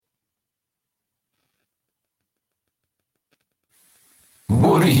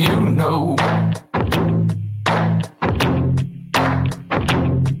What do you know?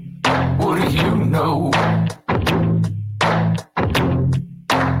 What do you know?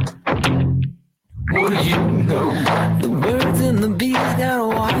 What do you know? The birds and the bees got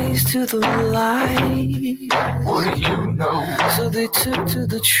wise to the light. What do you know? So they took to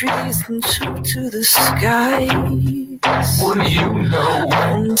the trees and took to the skies. What do you know?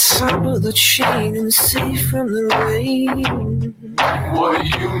 On top of the chain and safe from the rain. What do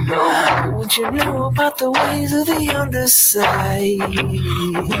you know? What you know about the ways of the underside? What do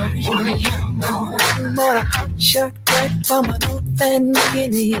you know? But a hot shot right from a North and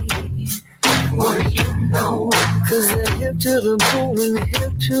Guinea. What do you know? Cause they're hip to the boom and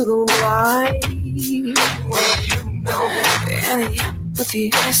hip to the wide. What do you know? And yeah, but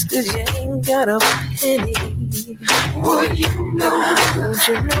the ass cause you ain't got a penny. What do you know? What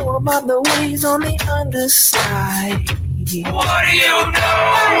you know about the ways on the underside? What do you know?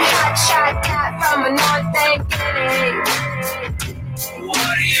 Hot shot got from a North and Guinea.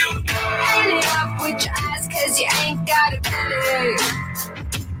 What do you know? Hang it up with your eyes cause you ain't got a penny.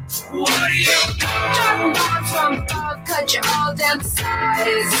 What do you know? Dropping bombs from above, cut you all down to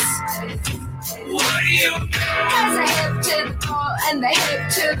size. What do you know? Cause I hip to the fall and they hip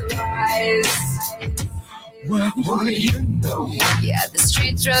to the rise. What do you know? Yeah, the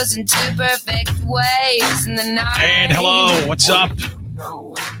streets rose in two perfect waves in the night. And hello, what's up?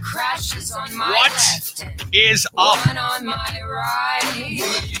 No. Crashes on my What left and is up? one on my right.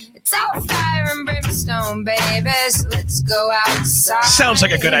 It's all fire and brimstone, baby, so let's go outside. Sounds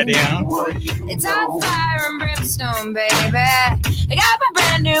like a good idea. It's all fire and brimstone, baby. I got my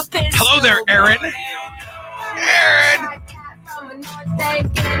brand new pistol. Hello there, Aaron. Aaron!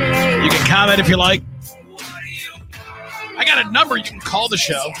 You can comment if you like. I got a number you can call the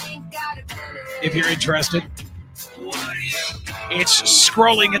show if you're interested. It's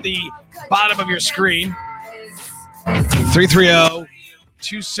scrolling at the bottom of your screen.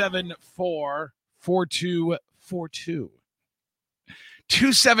 330-274-4242.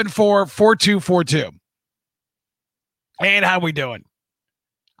 274-4242. And how we doing?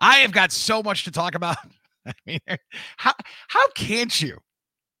 I have got so much to talk about. I mean, how can't you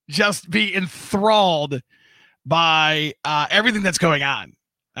just be enthralled by everything that's going on?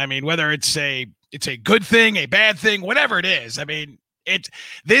 I mean, whether it's a good thing, a bad thing, whatever it is. I mean,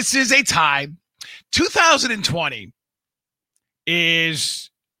 this is a time. 2020 is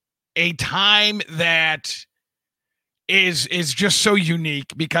a time that is just so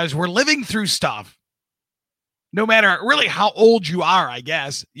unique because we're living through stuff. No matter really how old you are, I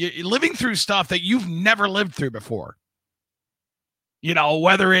guess, you're living through stuff that you've never lived through before. You know,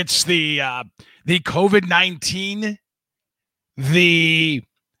 whether it's the COVID-19, the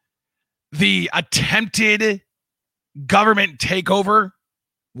attempted government takeover,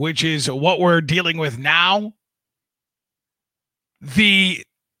 which is what we're dealing with now. Listen,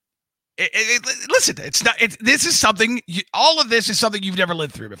 it's not. This is something. All of this is something you've never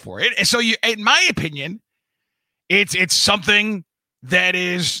lived through before. In my opinion, it's something that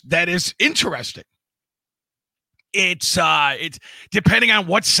is interesting. It's depending on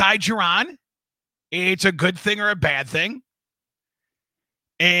what side you're on, it's a good thing or a bad thing.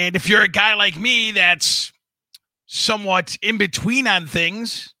 And if you're a guy like me that's somewhat in between on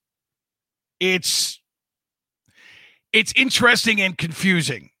things, it's interesting and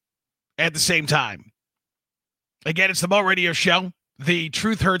confusing at the same time. Again, it's the Mo Radio Show, the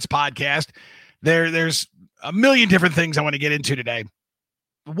Truth Hurts podcast. There's a million different things I want to get into today.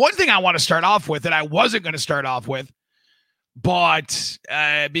 One thing I want to start off with that I wasn't going to start off with, but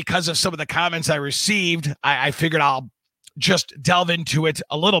because of some of the comments I received, I figured I'll just delve into it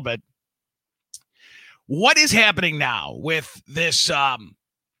a little bit. What is happening now with this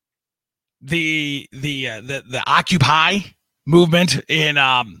the Occupy movement in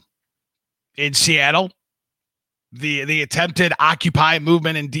Seattle, the attempted Occupy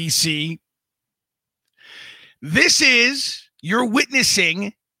movement in DC? You're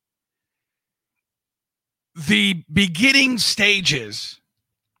witnessing the beginning stages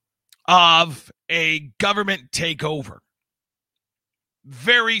of a government takeover.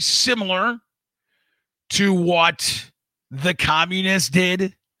 Very similar to what the communists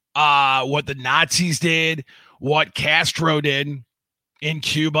did, what the Nazis did, what Castro did in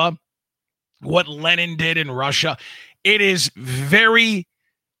Cuba, what Lenin did in Russia. It is very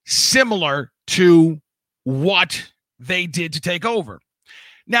similar to what they did to take over.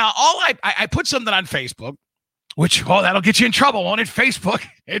 Now, I put something on Facebook, which, that'll get you in trouble, won't it? Facebook.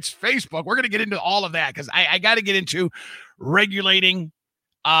 It's Facebook. We're going to get into all of that because I got to get into regulating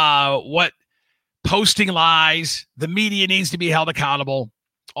what posting lies. The media needs to be held accountable.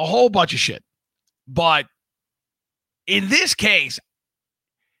 a whole bunch of shit. But in this case,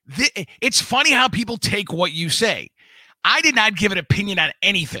 it's funny how people take what you say. I did not give an opinion on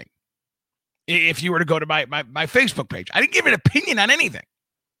anything. If you were to go to my Facebook page, I didn't give an opinion on anything.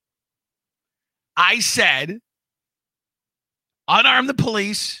 I said, unarm the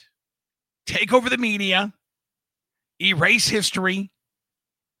police, take over the media, erase history,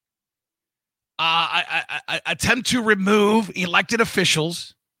 attempt to remove elected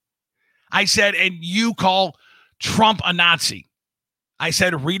officials. I said, and you call Trump a Nazi. I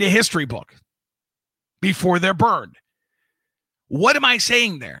said, read a history book before they're burned. What am I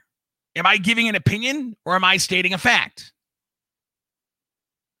saying there? Am I giving an opinion or am I stating a fact?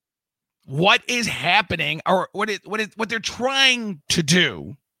 What is happening, or what they're trying to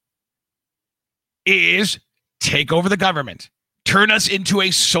do is take over the government, turn us into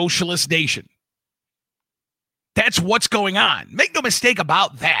a socialist nation. That's what's going on. Make no mistake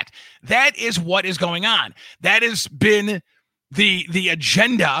about that. That is what is going on. That has been the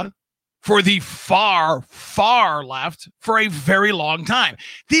agenda for the far, far left for a very long time.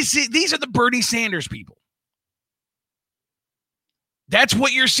 These are the Bernie Sanders people. That's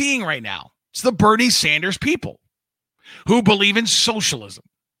what you're seeing right now. It's the Bernie Sanders people who believe in socialism.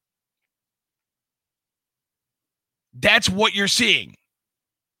 That's what you're seeing.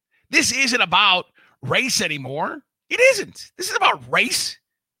 This isn't about race anymore. It isn't. This is about race.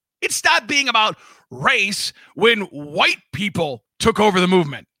 It stopped being about race when white people took over the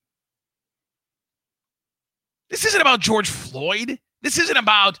movement. This isn't about George Floyd. This isn't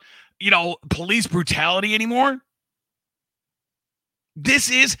about, police brutality anymore.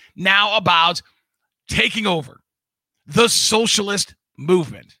 This is now about taking over. The socialist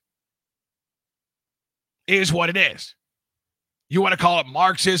movement is what it is. You want to call it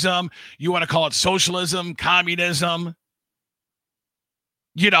Marxism, you want to call it socialism, communism,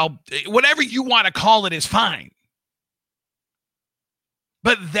 whatever you want to call it is fine.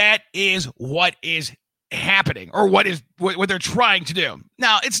 But that is what is happening, or what they're trying to do.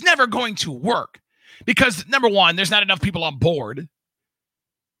 Now, it's never going to work because, number one, there's not enough people on board.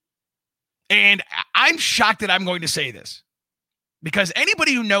 And I'm shocked that I'm going to say this because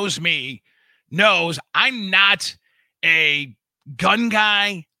anybody who knows me knows I'm not a gun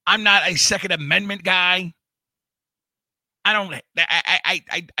guy. I'm not a Second Amendment guy. I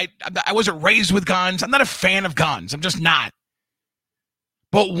wasn't raised with guns. I'm not a fan of guns. I'm just not.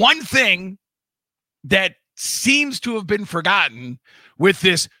 But one thing that seems to have been forgotten with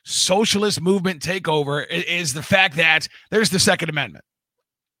this socialist movement takeover is the fact that there's the Second Amendment.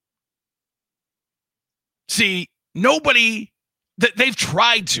 See, they've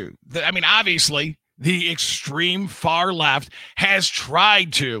tried to. Obviously, the extreme far left has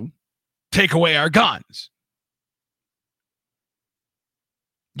tried to take away our guns.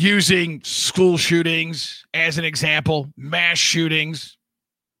 Using school shootings as an example, mass shootings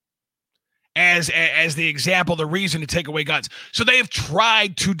as the example, the reason to take away guns. So they have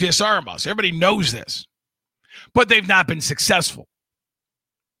tried to disarm us. Everybody knows this. But they've not been successful.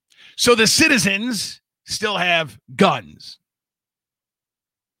 So the citizens still have guns.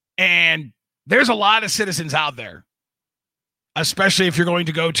 And there's a lot of citizens out there, especially if you're going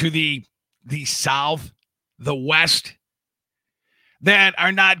to go to the South, the West, that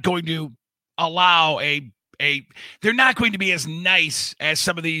are not going to allow they're not going to be as nice as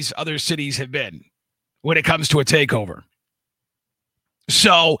some of these other cities have been when it comes to a takeover.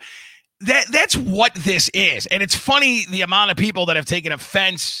 So that's what this is. And it's funny the amount of people that have taken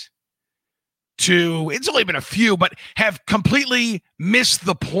offense to, it's only been a few, but have completely missed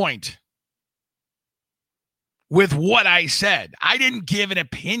the point with what I said. I didn't give an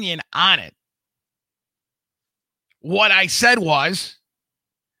opinion on it. What I said was,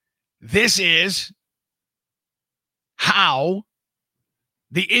 this is how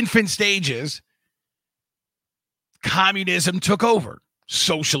the infant stages communism took over.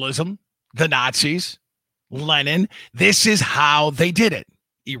 Socialism, the Nazis, Lenin. This is how they did it.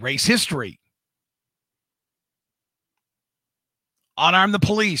 Erase history. Unarm the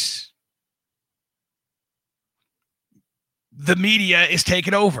police. The media is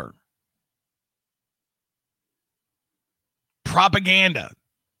taken over. Propaganda.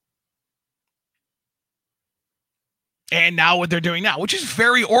 And now what they're doing now, which is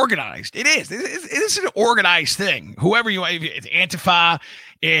very organized. It is. It is an organized thing. Whoever you, it's Antifa,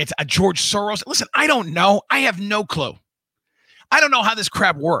 it's a George Soros. Listen, I don't know. I have no clue. I don't know how this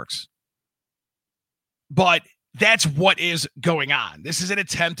crap works. But that's what is going on. This is an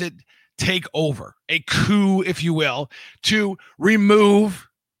attempted takeover, a coup, if you will, to remove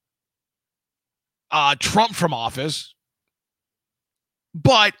Trump from office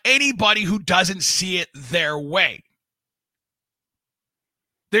but anybody who doesn't see it their way.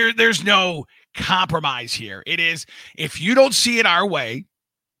 There's no compromise here. It is, if you don't see it our way,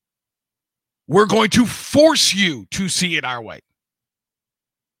 we're going to force you to see it our way.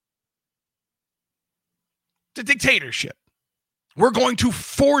 It's a dictatorship. We're going to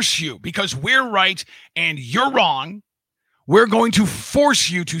force you because we're right and you're wrong. We're going to force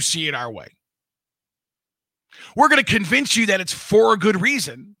you to see it our way. We're going to convince you that it's for a good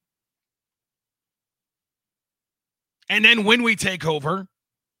reason. And then when we take over,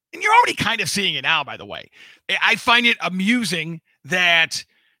 and you're already kind of seeing it now, by the way, I find it amusing that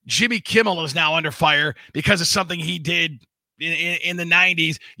Jimmy Kimmel is now under fire because of something he did in the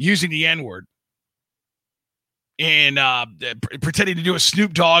 90s using the N-word and pretending to do a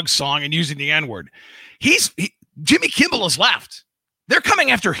Snoop Dogg song and using the N-word. Jimmy Kimmel is left. They're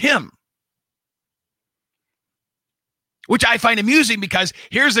coming after him, which I find amusing because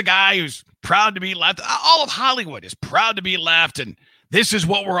here's a guy who's proud to be left. All of Hollywood is proud to be left, and this is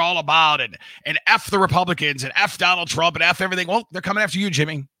what we're all about, and F the Republicans, and F Donald Trump, and F everything. Well, they're coming after you,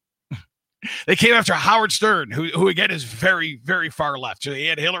 Jimmy. They came after Howard Stern, who again is very, very far left. So he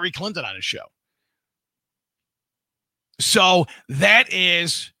had Hillary Clinton on his show. So that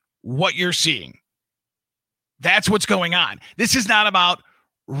is what you're seeing. That's what's going on. This is not about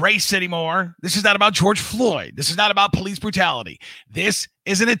race anymore. This is not about George Floyd. This is not about police brutality. This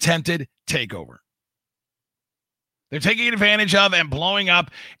is an attempted takeover. They're taking advantage of and blowing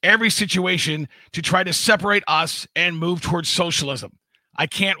up every situation to try to separate us and move towards socialism. I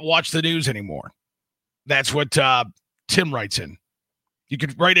can't watch the news anymore. That's what Tim writes in. You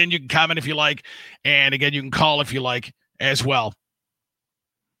can write in, you can comment if you like, and again, you can call if you like as well.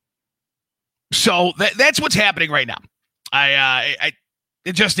 So that's what's happening right now.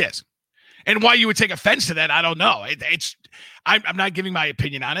 It just is. And why you would take offense to that, I don't know. I'm not giving my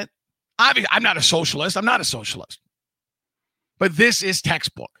opinion on it. I'm not a socialist. I'm not a socialist. But this is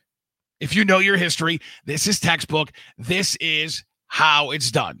textbook. If you know your history, this is textbook. This is how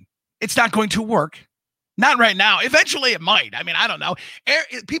it's done. It's not going to work. Not right now. Eventually it might. I mean, I don't know.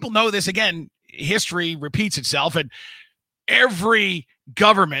 People know this. Again, history repeats itself, and every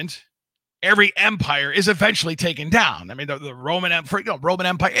government, every empire is eventually taken down. I mean, the Roman Empire, Roman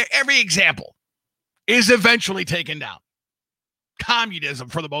Empire, every example is eventually taken down. Communism,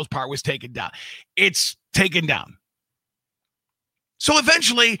 for the most part, was taken down. It's taken down. So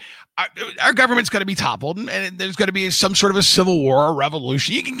eventually, our government's going to be toppled, and there's going to be some sort of a civil war or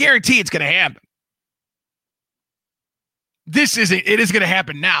revolution. You can guarantee it's going to happen. It is going to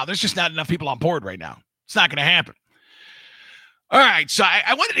happen now. There's just not enough people on board right now. It's not going to happen. All right, so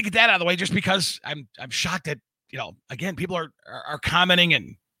I wanted to get that out of the way just because I'm shocked that, again, people are commenting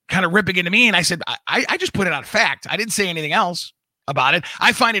and kind of ripping into me, and I said I just put it on fact. I didn't say anything else about it.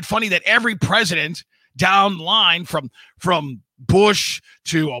 I find it funny that every president down the line from Bush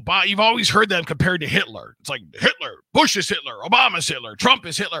to Obama, you've always heard them compared to Hitler. It's like Hitler, Bush is Hitler, Obama's Hitler, Trump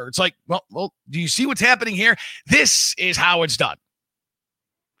is Hitler. It's like, well, do you see what's happening here? This is how it's done.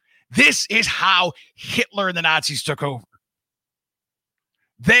 This is how Hitler and the Nazis took over.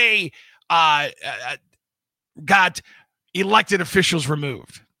 They got elected officials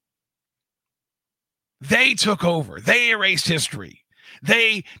removed. They took over. They erased history.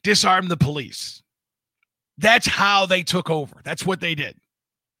 They disarmed the police. That's how they took over. That's what they did.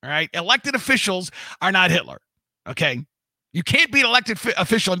 All right. Elected officials are not Hitler. Okay. You can't be an elected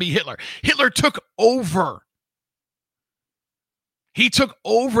official and be Hitler. Hitler took over. He took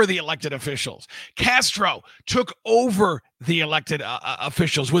over the elected officials. Castro took over the elected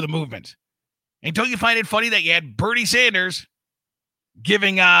officials with a movement. And don't you find it funny that you had Bernie Sanders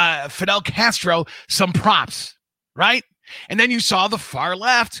giving Fidel Castro some props, right? And then you saw the far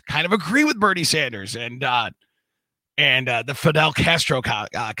left kind of agree with Bernie Sanders and the Fidel Castro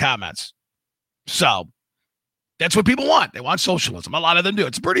comments. So that's what people want. They want socialism. A lot of them do.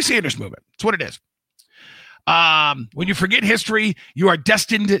 It's a Bernie Sanders movement. It's what it is. When you forget history, you are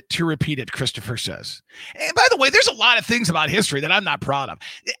destined to repeat it, Christopher says. And by the way, there's a lot of things about history that I'm not proud of.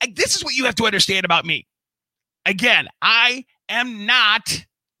 This is what you have to understand about me. Again, I am not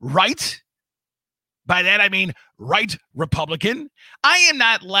right. By that, I mean right Republican. I am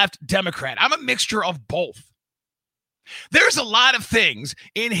not left Democrat. I'm a mixture of both. There's a lot of things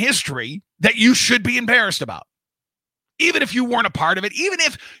in history that you should be embarrassed about, even if you weren't a part of it, even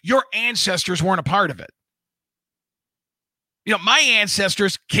if your ancestors weren't a part of it. My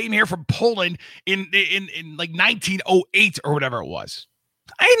ancestors came here from Poland in like 1908 or whatever it was.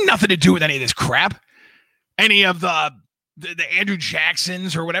 I had nothing to do with any of this crap. Any of the Andrew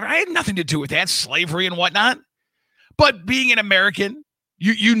Jacksons or whatever. I had nothing to do with that, slavery and whatnot. But being an American,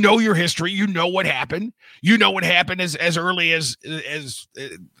 You know your history. You know what happened. You know what happened as early as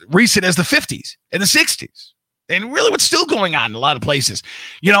recent as the 50s and the 60s. And really what's still going on in a lot of places.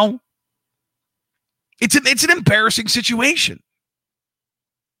 You know, it's an embarrassing situation.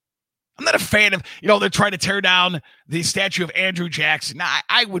 I'm not a fan of, they're trying to tear down the statue of Andrew Jackson. Now,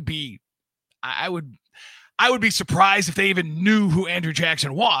 I would be surprised if they even knew who Andrew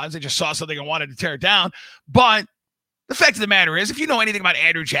Jackson was. They just saw something and wanted to tear it down. But the fact of the matter is, if you know anything about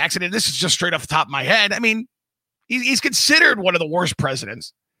Andrew Jackson, and this is just straight off the top of my head, I mean, he's considered one of the worst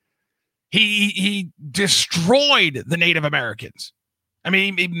presidents. He destroyed the Native Americans. I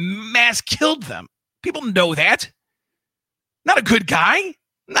mean, he mass killed them. People know that. Not a good guy.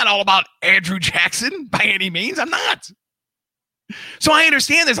 I'm not all about Andrew Jackson by any means. I'm not. So I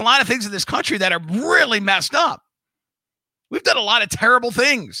understand there's a lot of things in this country that are really messed up. We've done a lot of terrible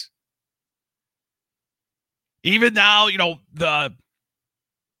things. Even now,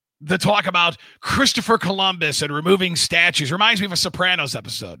 the talk about Christopher Columbus and removing statues reminds me of a Sopranos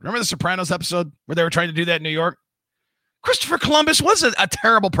episode. Remember the Sopranos episode where they were trying to do that in New York? Christopher Columbus was a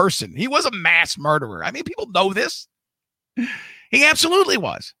terrible person. He was a mass murderer. I mean, people know this. He absolutely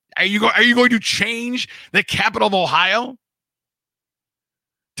was. Are you going to change the capital of Ohio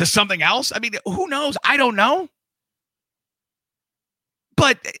to something else? I mean, who knows? I don't know.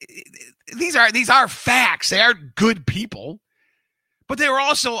 But these are facts. They are good people, but they were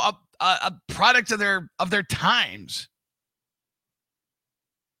also a product of their times.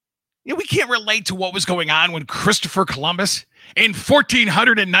 We can't relate to what was going on when Christopher Columbus in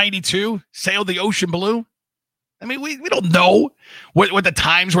 1492 sailed the ocean blue. I mean, we don't know what the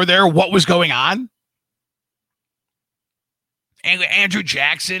times were there, what was going on. And Andrew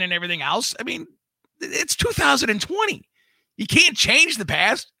Jackson and everything else. I mean, it's 2020. You can't change the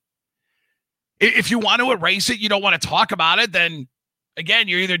past. If you want to erase it, you don't want to talk about it, then, again,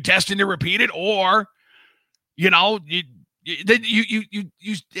 you're either destined to repeat it or, I'll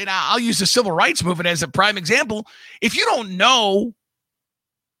use the civil rights movement as a prime example. If you don't know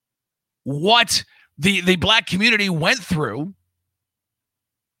what the black community went through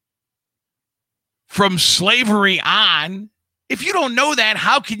from slavery on, if you don't know that,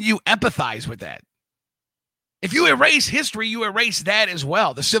 how can you empathize with that? If you erase history, you erase that as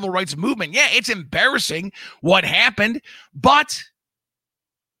well. The civil rights movement. Yeah, it's embarrassing what happened, but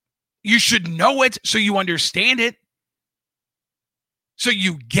you should know it so you understand it, so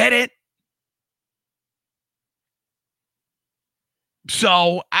you get it.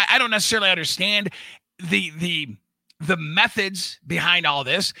 So I don't necessarily understand the methods behind all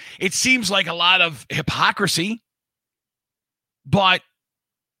this. It seems like a lot of hypocrisy, but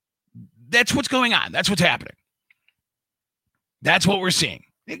that's what's going on. That's what's happening. That's what we're seeing.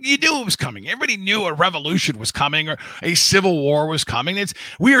 You knew it was coming. Everybody knew a revolution was coming or a civil war was coming.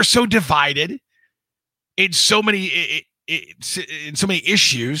 We are so divided in so many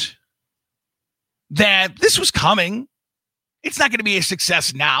issues that this was coming. It's not going to be a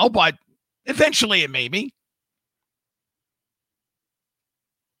success now, but eventually it may be.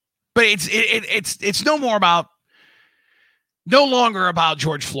 But it's no longer about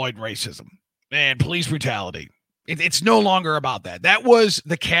George Floyd racism and police brutality. It's no longer about that. That was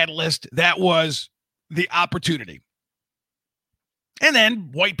the catalyst. That was the opportunity. And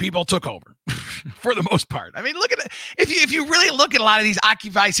then white people took over for the most part. I mean, look at it. If you really look at a lot of these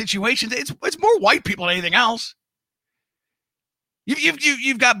Occupy situations, it's more white people than anything else.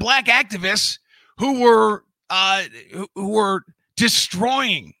 You've got black activists who were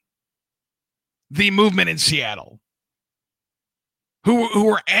destroying the movement in Seattle, who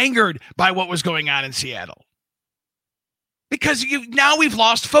were angered by what was going on in Seattle. Because now we've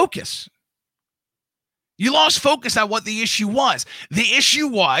lost focus. You lost focus on what the issue was. The issue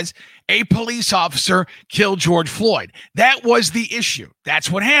was a police officer killed George Floyd. That was the issue.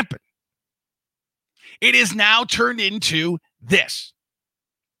 That's what happened. It is now turned into this.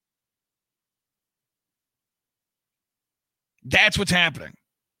 That's what's happening.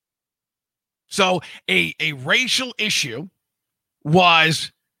 So a racial issue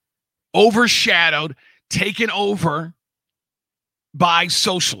was overshadowed, taken over by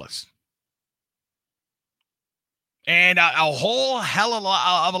socialists. And a whole hell of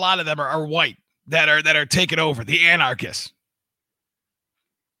a lot of them are white that are taking over, the anarchists.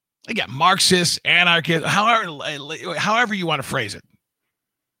 Again, Marxists, anarchists, however you want to phrase it.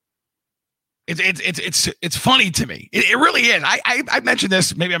 It's funny to me. It really is. I mentioned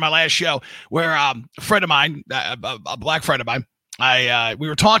this maybe on my last show where a friend of mine, a black friend of mine, we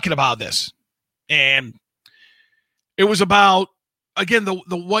were talking about this, and it was about, again, the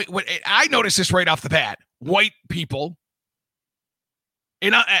white. I noticed this right off the bat. White people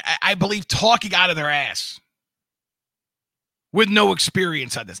and I believe talking out of their ass with no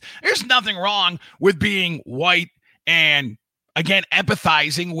experience on this. There's nothing wrong with being white and, again,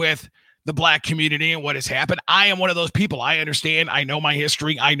 empathizing with the black community and what has happened. I am one of those people. I understand. I know my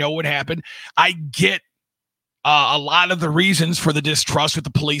history. I know what happened. I get a lot of the reasons for the distrust with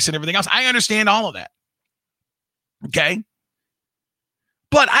the police and everything else. I understand all of that. Okay?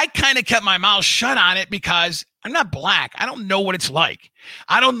 But I kind of kept my mouth shut on it because I'm not black. I don't know what it's like.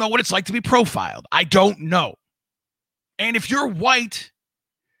 I don't know what it's like to be profiled. I don't know. And if you're white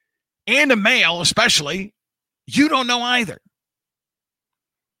and a male, especially, you don't know either.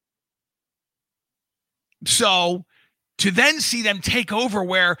 So to then see them take over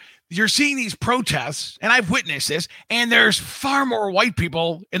where you're seeing these protests, and I've witnessed this, and there's far more white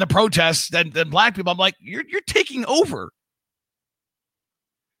people in the protests than black people. I'm like, you're taking over.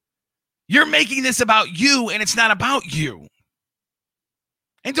 You're making this about you, and it's not about you.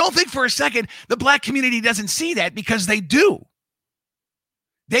 And don't think for a second the black community doesn't see that, because they do.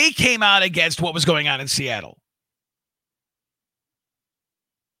 They came out against what was going on in Seattle.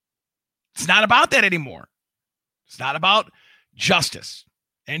 It's not about that anymore. It's not about justice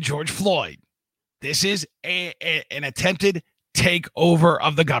and George Floyd. This is an attempted takeover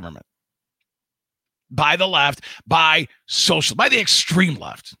of the government by the left, by the extreme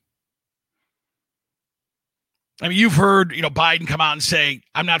left. I mean, you've heard, Biden come out and say,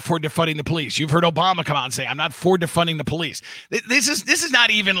 I'm not for defunding the police. You've heard Obama come out and say, I'm not for defunding the police. This is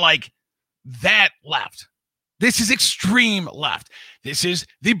not even like that left. This is extreme left. This is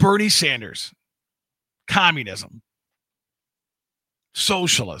the Bernie Sanders. Communism.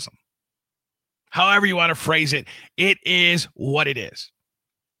 Socialism. However you want to phrase it, it is what it is.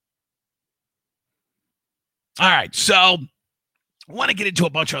 All right, so I want to get into a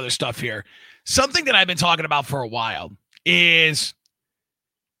bunch of other stuff here. Something that I've been talking about for a while is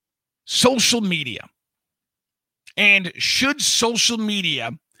social media. And should social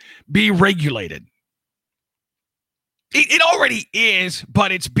media be regulated? It already is,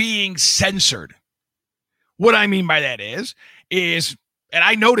 but it's being censored. What I mean by that is, and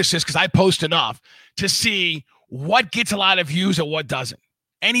I notice this because I post enough to see what gets a lot of views and what doesn't.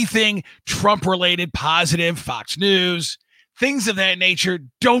 Anything Trump-related, positive, Fox News, things of that nature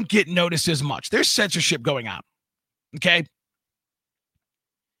don't get noticed as much. There's censorship going on. Okay?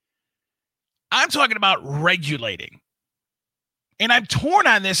 I'm talking about regulating. And I'm torn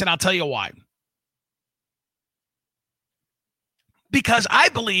on this, and I'll tell you why. Because I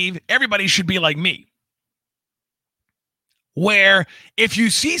believe everybody should be like me, where if you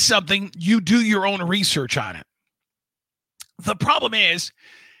see something, you do your own research on it. The problem is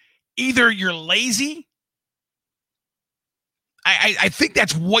either you're lazy. I think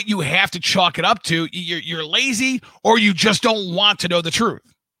that's what you have to chalk it up to. You're lazy, or you just don't want to know the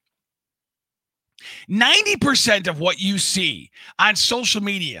truth. 90% of what you see on social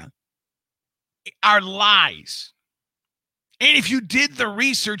media are lies. And if you did the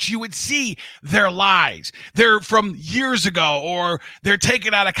research, you would see they're lies. They're from years ago, or they're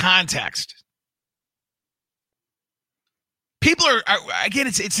taken out of context. People are again,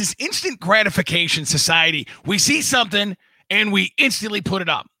 it's this instant gratification society. We see something and we instantly put it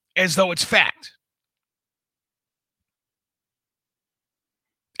up as though it's fact.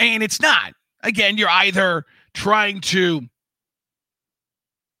 And it's not. Again, you're either trying to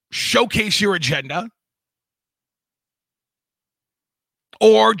showcase your agenda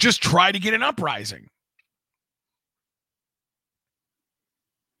or just try to get an uprising.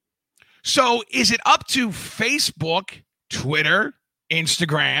 So is it up to Facebook, Twitter,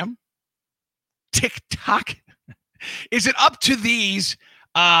 Instagram, TikTok? Is it up to these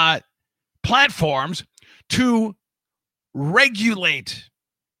platforms to regulate?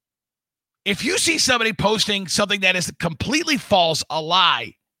 If you see somebody posting something that is completely false, a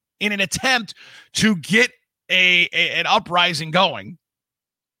lie, in an attempt to get an uprising going,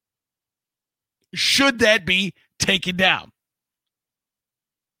 should that be taken down?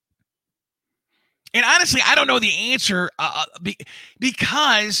 And honestly, I don't know the answer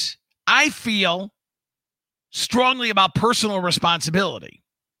because I feel strongly about personal responsibility.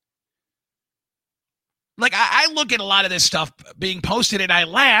 Like, I look at a lot of this stuff being posted and I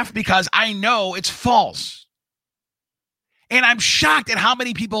laugh because I know it's false. And I'm shocked at how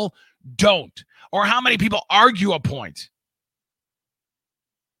many people don't, or how many people argue a point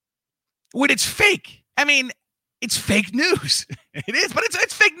when it's fake. I mean, it's fake news. It is, but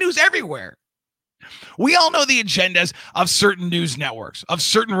it's fake news everywhere. We all know the agendas of certain news networks, of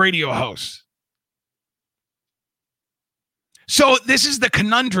certain radio hosts. So this is the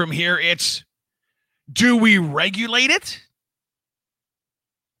conundrum here. It's, do we regulate it?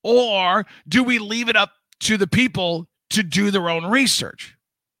 Or do we leave it up to the people to do their own research?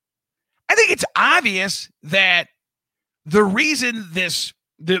 I think it's obvious that the reason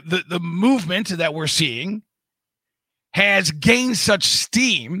the movement that we're seeing has gained such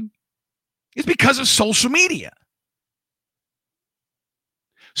steam is because of social media.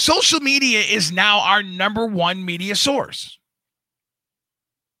 Social media is now our number one media source.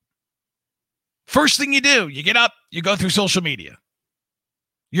 First thing you do, you get up, you go through social media.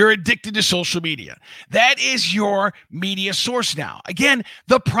 You're addicted to social media. That is your media source now. Again,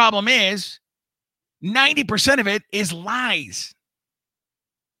 the problem is 90% of it is lies.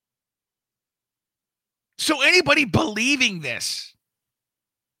 So anybody believing this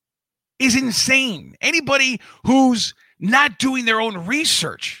is insane. Anybody who's not doing their own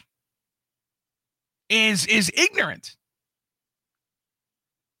research is ignorant.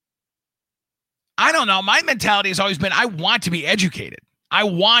 I don't know. My mentality has always been I want to be educated. I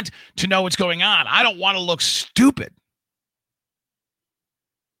want to know what's going on. I don't want to look stupid.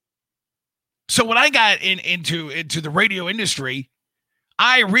 So when I got into the radio industry,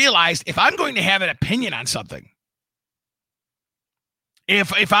 I realized if I'm going to have an opinion on something,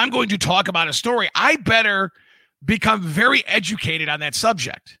 if I'm going to talk about a story, I better become very educated on that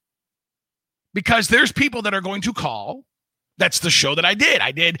subject. Because there's people that are going to call. That's the show that I did.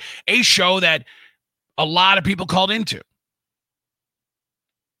 I did a show that a lot of people called into.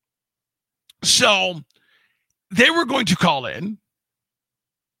 So they were going to call in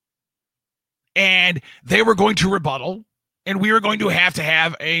and they were going to rebuttal, and we were going to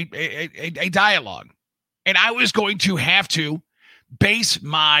have a dialogue. And I was going to have to base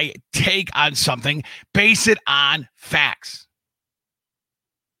my take on something, base it on facts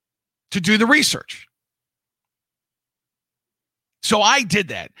to do the research. So I did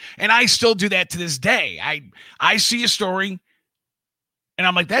that, and I still do that to this day. I see a story, and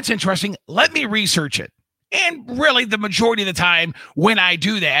I'm like, that's interesting. Let me research it. And really, the majority of the time when I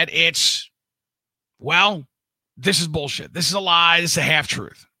do that, it's, well, this is bullshit. This is a lie. This is a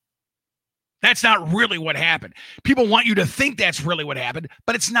half-truth. That's not really what happened. People want you to think that's really what happened,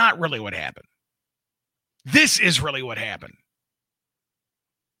 but it's not really what happened. This is really what happened.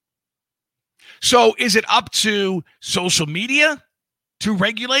 So is it up to social media to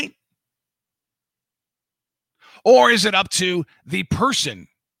regulate? Or is it up to the person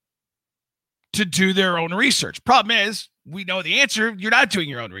to do their own research? Problem is, we know the answer. You're not doing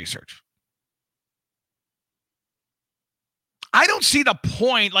your own research. I don't see the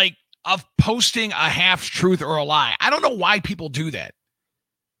point, of posting a half-truth or a lie. I don't know why people do that.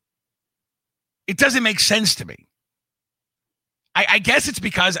 It doesn't make sense to me. I guess it's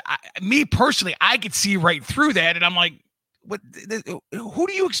because me personally, I could see right through that, and I'm like, "What? Who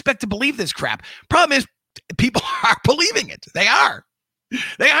do you expect to believe this crap?" Problem is, people are believing it. They are.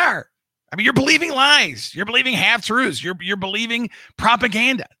 I mean, you're believing lies. You're believing half-truths. You're believing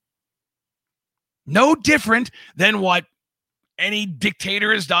propaganda. No different than what any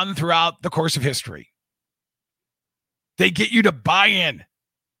dictator has done throughout the course of history. They get you to buy in.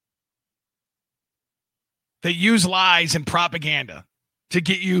 They use lies and propaganda to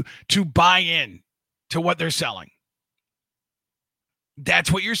get you to buy in to what they're selling.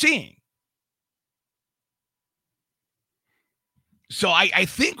 That's what you're seeing. So I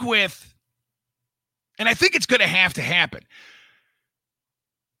think I think it's going to happen.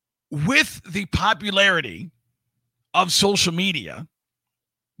 With the popularity of social media,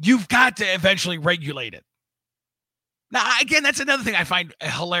 you've got to eventually regulate it. Now, again, that's another thing I find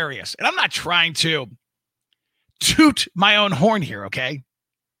hilarious. And I'm not trying to toot my own horn here, okay?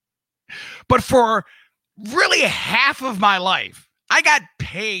 But for really half of my life, I got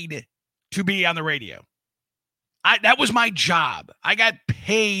paid to be on the radio. That was my job. I got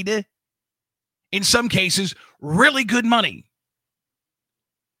paid, in some cases, really good money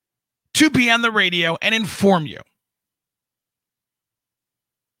to be on the radio and inform you.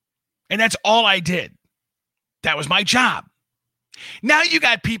 And that's all I did. That was my job. Now you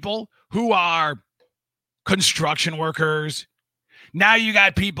got people who are construction workers. Now you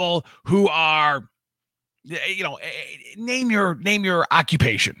got people who are, name your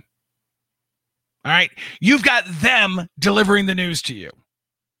occupation. All right. You've got them delivering the news to you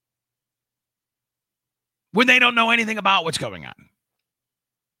when they don't know anything about what's going on.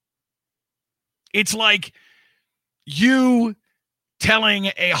 It's like you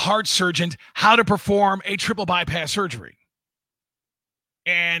telling a heart surgeon how to perform a triple bypass surgery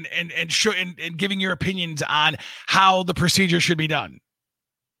and giving your opinions on how the procedure should be done.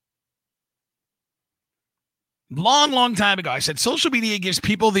 Long time ago, I said social media gives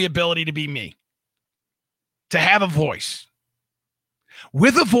people the ability to be me, to have a voice.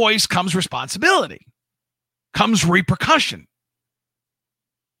 With a voice comes responsibility, comes repercussion.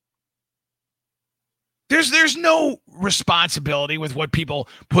 There's no responsibility with what people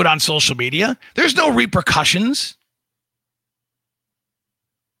put on social media. There's no repercussions.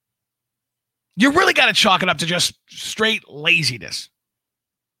 You really got to chalk it up to just straight laziness,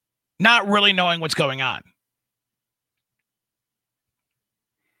 not really knowing what's going on.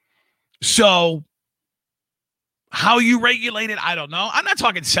 So how you regulate it, I don't know. I'm not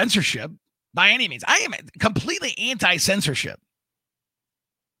talking censorship by any means. I am completely anti-censorship.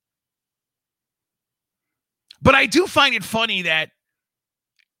 But I do find it funny that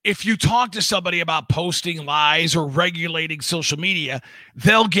if you talk to somebody about posting lies or regulating social media,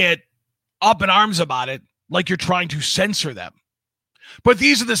 they'll get up in arms about it like you're trying to censor them. But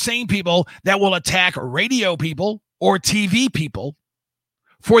these are the same people that will attack radio people or TV people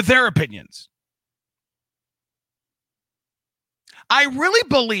for their opinions. I really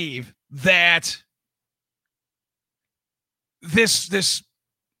believe that the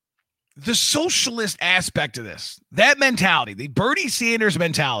socialist aspect of this, that mentality, the Bernie Sanders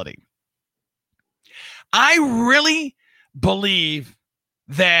mentality, I really believe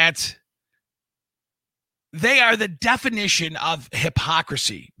that they are the definition of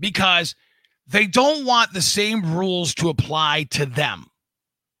hypocrisy because they don't want the same rules to apply to them.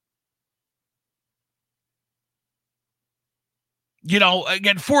 You know,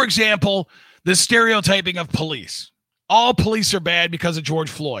 again, for example, the stereotyping of police. All police are bad because of George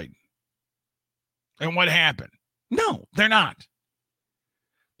Floyd. And what happened? No, they're not.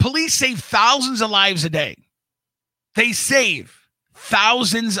 Police save thousands of lives a day. They save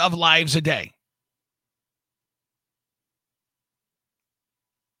thousands of lives a day.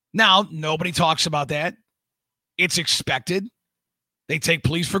 Now, nobody talks about that. It's expected. They take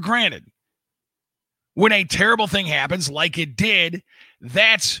police for granted. When a terrible thing happens, like it did,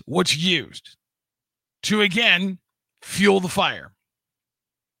 that's what's used to, again, fuel the fire.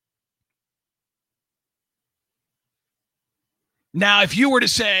 Now, if you were to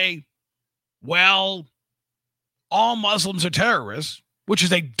say, well, all Muslims are terrorists, which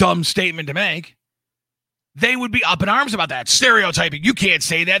is a dumb statement to make, they would be up in arms about that. Stereotyping. You can't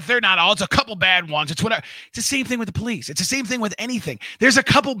say that. They're not all. It's a couple bad ones. It's whatever. It's the same thing with the police. It's the same thing with anything. There's a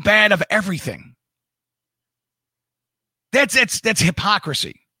couple bad of everything. That's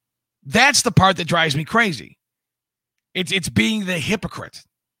hypocrisy. That's the part that drives me crazy. It's being the hypocrite.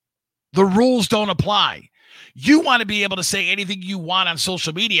 The rules don't apply. You want to be able to say anything you want on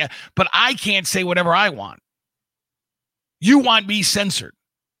social media, but I can't say whatever I want. You want me censored.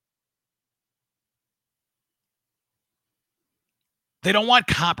 They don't want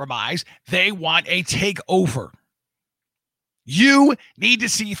compromise. They want a takeover. You need to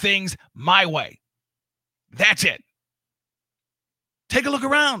see things my way. That's it. Take a look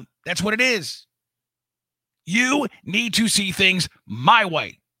around. That's what it is. You need to see things my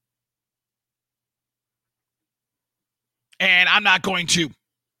way. And I'm not going to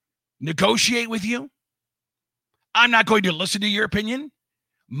negotiate with you. I'm not going to listen to your opinion.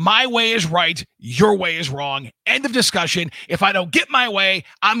 My way is right. Your way is wrong. End of discussion. If I don't get my way,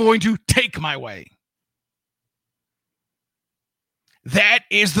 I'm going to take my way. That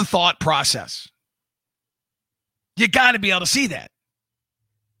is the thought process. You got to be able to see that.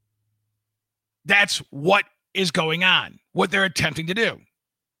 That's what is going on, what they're attempting to do.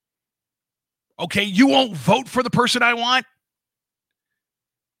 Okay, you won't vote for the person I want.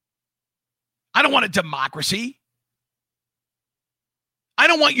 I don't want a democracy. I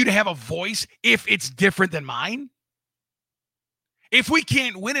don't want you to have a voice if it's different than mine. If we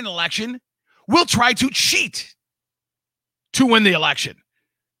can't win an election, we'll try to cheat to win the election.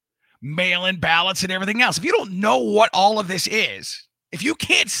 Mail-in ballots and everything else. If you don't know what all of this is, if you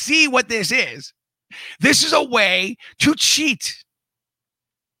can't see what this is a way to cheat.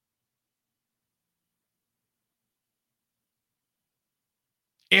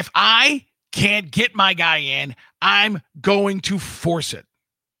 If I can't get my guy in, I'm going to force it.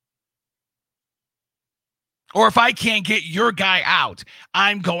 Or if I can't get your guy out,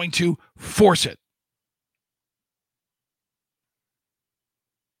 I'm going to force it.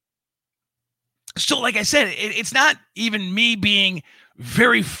 So, like I said, it's not even me being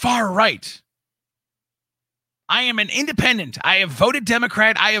very far right. I am an independent. I have voted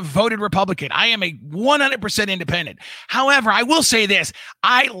Democrat. I have voted Republican. I am a 100% independent. However, I will say this.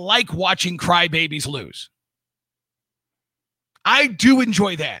 I like watching crybabies lose. I do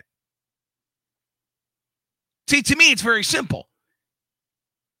enjoy that. See, to me, it's very simple.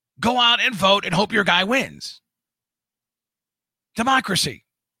 Go out and vote and hope your guy wins. Democracy.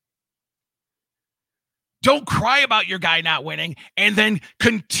 Don't cry about your guy not winning and then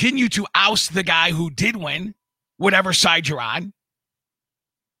continue to oust the guy who did win, whatever side you're on.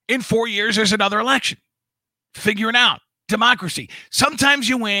 In 4 years, there's another election. Figure it out. Democracy. Sometimes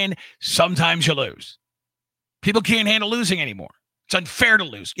you win, sometimes you lose. People can't handle losing anymore. It's unfair to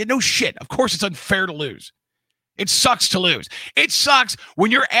lose. No shit. Of course it's unfair to lose. It sucks to lose. It sucks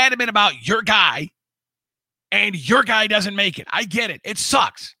when you're adamant about your guy and your guy doesn't make it. I get it. It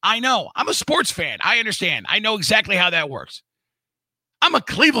sucks. I know. I'm a sports fan. I understand. I know exactly how that works. I'm a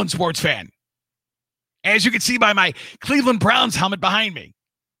Cleveland sports fan. As you can see by my Cleveland Browns helmet behind me.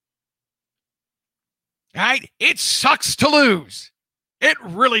 All right? It sucks to lose. It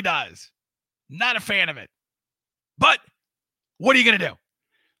really does. Not a fan of it. But what are you going to do?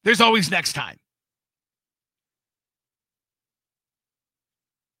 There's always next time.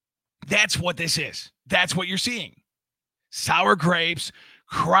 That's what this is. That's what you're seeing. Sour grapes,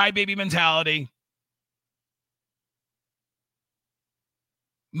 crybaby mentality.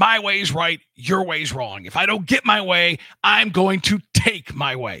 My way's right, your way's wrong. If I don't get my way, I'm going to take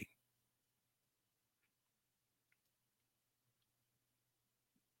my way.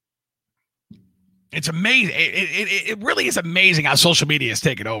 It's amazing. It really is amazing how social media has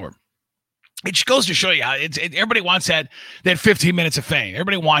taken over. It just goes to show you how everybody wants that 15 minutes of fame.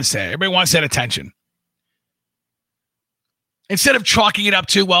 Everybody wants that. Everybody wants that attention. Instead of chalking it up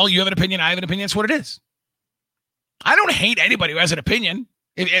to, well, you have an opinion, I have an opinion, that's what it is. I don't hate anybody who has an opinion.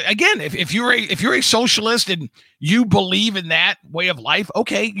 If you're a socialist and you believe in that way of life,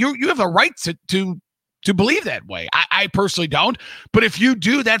 okay, you have a right to believe that way. I personally don't, but if you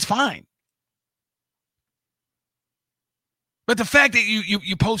do, that's fine. But the fact that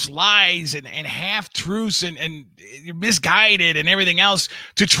you post lies and half-truths and you're misguided and everything else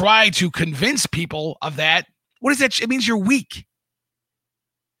to try to convince people of that, what is that? It means you're weak.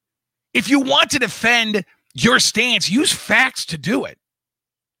 If you want to defend your stance, use facts to do it.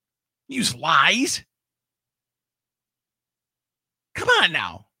 Use lies. Come on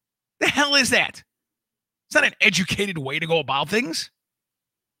now. The hell is that? It's not an educated way to go about things.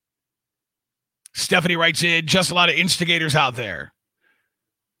 Stephanie writes in, just a lot of instigators out there.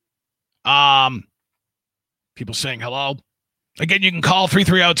 People saying hello. Again, you can call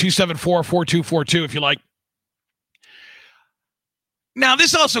 330-274-4242 if you like. Now,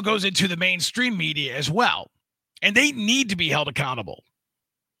 this also goes into the mainstream media as well, and they need to be held accountable.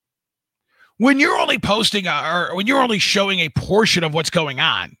 When you're only posting or when you're only showing a portion of what's going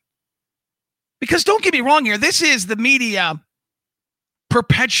on, because don't get me wrong here, this is the media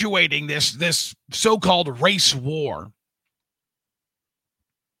perpetuating this so-called race war,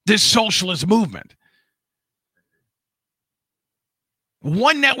 this socialist movement.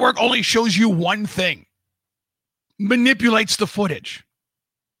 One network only shows you one thing, manipulates the footage.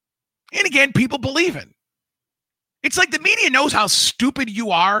 And again, people believe it. It's like the media knows how stupid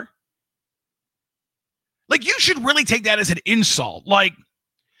you are. Like, you should really take that as an insult. Like,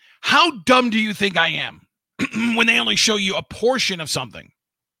 how dumb do you think I am? When they only show you a portion of something.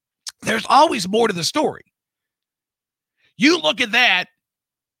 There's always more to the story. You look at that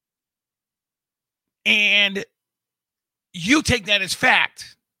and you take that as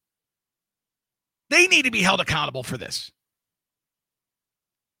fact. They need to be held accountable for this.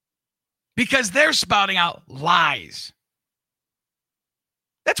 Because they're spouting out lies.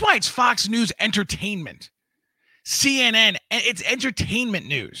 That's why it's Fox News Entertainment. CNN, it's entertainment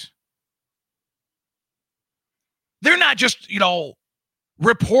news. They're not just,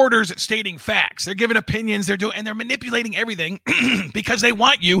 reporters stating facts. They're giving opinions. They're manipulating everything because they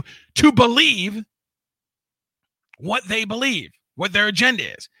want you to believe what they believe, what their agenda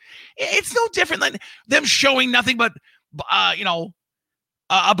is. It's no different than them showing nothing but,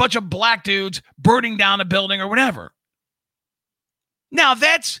 a bunch of black dudes burning down a building or whatever. Now,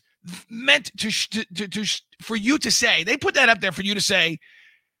 that's meant for you to say. They put that up there for you to say,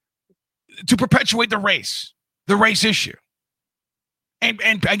 to perpetuate the race issue. And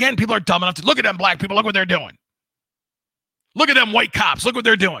again, people are dumb enough to look at them black people. Look what they're doing. Look at them white cops. Look what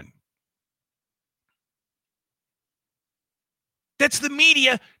they're doing. That's the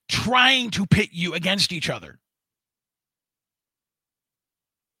media trying to pit you against each other.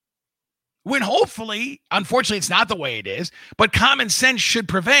 When hopefully, unfortunately, it's not the way it is, but common sense should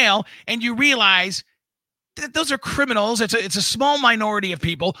prevail, and you realize that those are criminals. It's a small minority of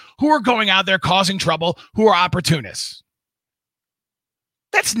people who are going out there causing trouble, who are opportunists.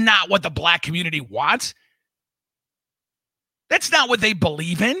 That's not what the black community wants. That's not what they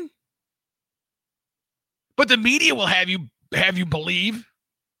believe in. But the media will have you believe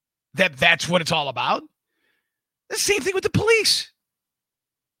that that's what it's all about. The same thing with the police.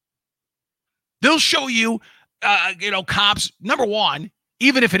 They'll show you, cops, number one,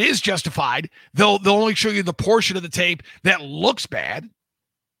 even if it is justified, they'll only show you the portion of the tape that looks bad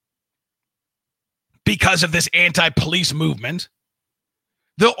because of this anti-police movement.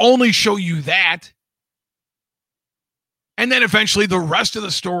 They'll only show you that. And then eventually the rest of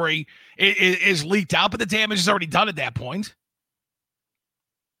the story is leaked out, but the damage is already done at that point.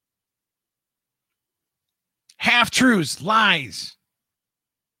 Half-truths, lies.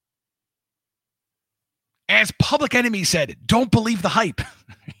 As Public Enemy said, don't believe the hype.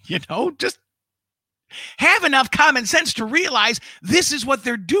 Just have enough common sense to realize this is what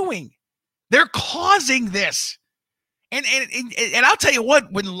they're doing. They're causing this. And I'll tell you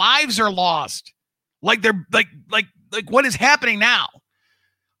what, when lives are lost, like they're like what is happening now,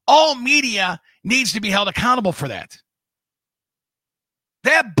 all media needs to be held accountable for that.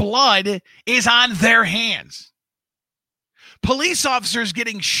 That blood is on their hands. Police officers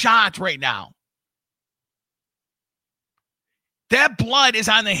getting shot right now. That blood is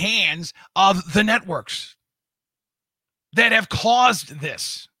on the hands of the networks that have caused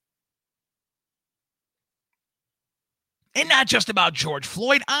this. And not just about George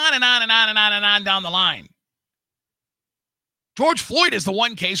Floyd, on and on and on and on and on down the line. George Floyd is the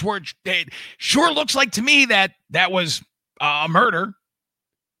one case where it sure looks like to me that was a murder.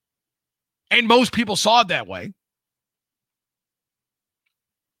 And most people saw it that way.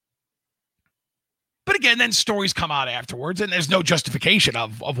 But again, then stories come out afterwards, and there's no justification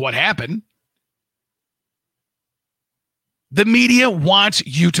of what happened. The media wants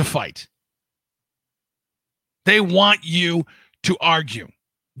you to fight. They want you to argue.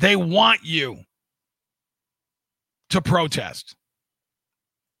 They want you to protest.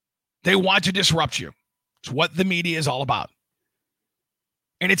 They want to disrupt you. It's what the media is all about.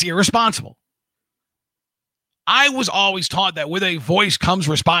 And it's irresponsible. I was always taught that with a voice comes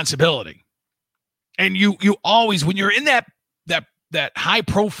responsibility. And you always, when you're in that high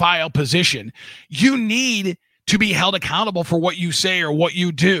profile position, you need to be held accountable for what you say or what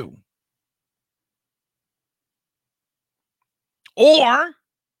you do. Or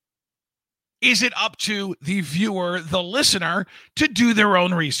is it up to the viewer, the listener, to do their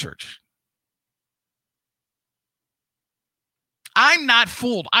own research? I'm not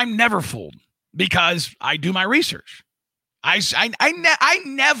fooled. I'm never fooled because I do my research. I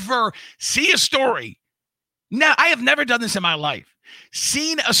never see a story. No, I have never done this in my life.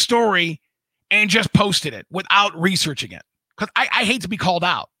 Seen a story and just posted it without researching it. Because I hate to be called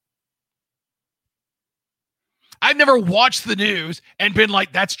out. I've never watched the news and been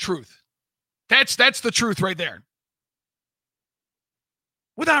like, that's truth. That's the truth right there.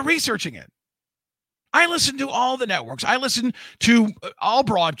 Without researching it. I listen to all the networks. I listen to all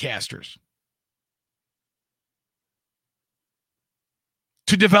broadcasters.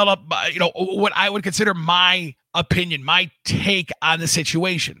 To develop, what I would consider my opinion, my take on the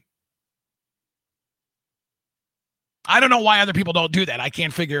situation. I don't know why other people don't do that. I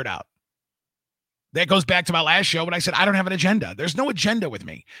can't figure it out. That goes back to my last show when I said I don't have an agenda. There's no agenda with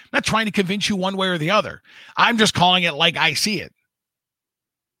me. I'm not trying to convince you one way or the other. I'm just calling it like I see it.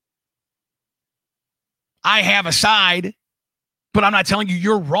 I have a side, but I'm not telling you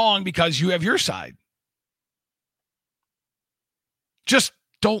you're wrong because you have your side. Just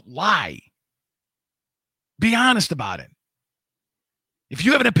don't lie. Be honest about it. If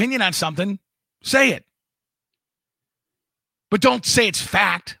you have an opinion on something, say it. But don't say it's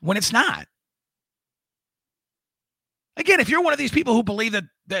fact when it's not. Again, if you're one of these people who believe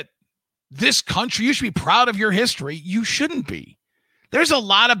that this country, you should be proud of your history, you shouldn't be. There's a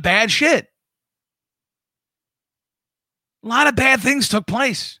lot of bad shit. A lot of bad things took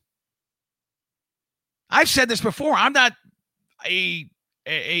place. I've said this before. I'm not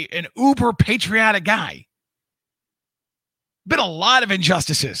an uber patriotic guy. Been a lot of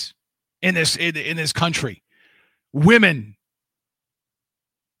injustices in this country. Women,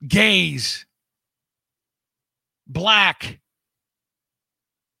 gays, black,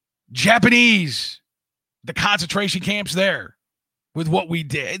 Japanese, the concentration camps there with what we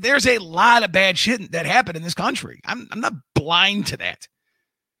did. There's a lot of bad shit that happened in this country. I'm not blind to that.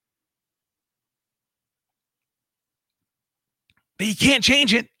 But you can't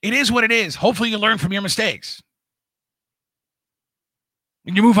change it. It is what it is. Hopefully you learn from your mistakes.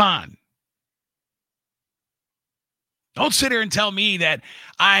 And you move on. Don't sit here and tell me that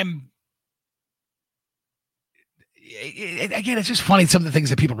I'm... Again, it's just funny, some of the things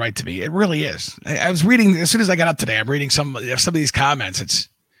that people write to me. It really is. I was reading, as soon as I got up today, I'm reading some of these comments. It's,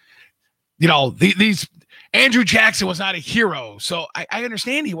 these Andrew Jackson was not a hero. So I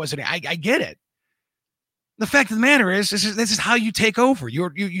understand he wasn't. I get it. The fact of the matter is, this is how you take over.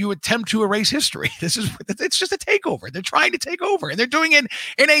 You attempt to erase history. It's just a takeover. They're trying to take over, and they're doing it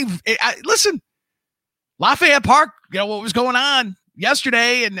listen, Lafayette Park. What was going on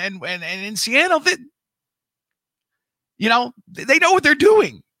yesterday, and in Seattle. They know what they're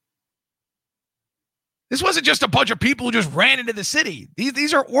doing. This wasn't just a bunch of people who just ran into the city.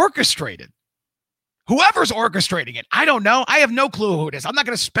 These are orchestrated. Whoever's orchestrating it, I don't know. I have no clue who it is. I'm not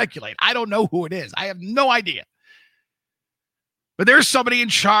going to speculate. I don't know who it is. I have no idea. But there's somebody in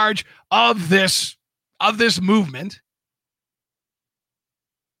charge of this movement,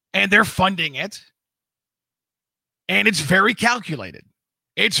 and they're funding it, and it's very calculated.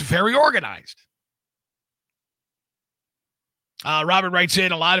 It's very organized. Robert writes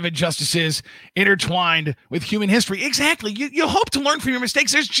in, a lot of injustices intertwined with human history. Exactly. You hope to learn from your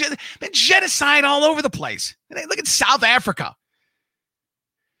mistakes. There's been genocide all over the place. Look at South Africa.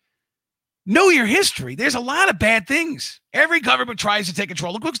 Know your history. There's a lot of bad things. Every government tries to take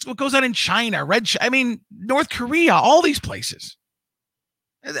control. Look what goes on in China, North Korea, all these places.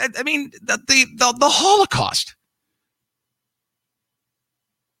 The Holocaust.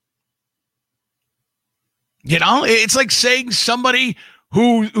 It's like saying somebody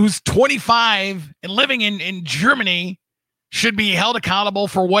who's 25 and living in Germany should be held accountable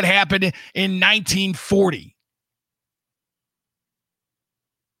for what happened in 1940.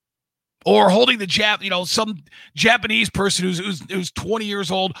 Or holding some Japanese person who's 20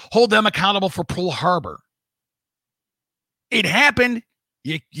 years old, hold them accountable for Pearl Harbor. It happened.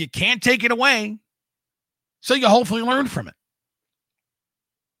 You can't take it away. So you hopefully learn from it.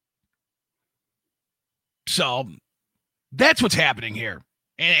 So that's what's happening here.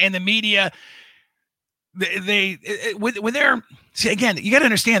 And the media, when they're, see, again, you got to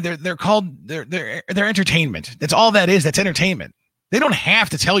understand, they're called, they're entertainment. That's all that is. That's entertainment. They don't have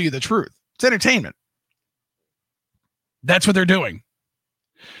to tell you the truth. It's entertainment. That's what they're doing.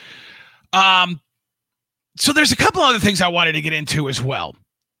 So there's a couple other things I wanted to get into as well.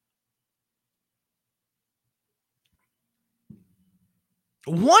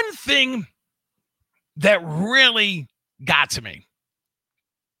 One thing that really got to me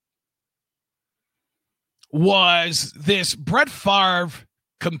was this Brett Favre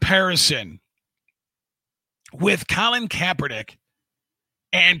comparison with Colin Kaepernick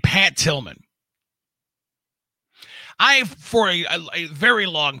and Pat Tillman. I, for a very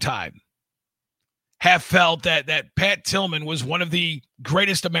long time, have felt that Pat Tillman was one of the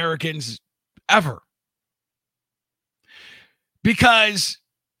greatest Americans ever. Because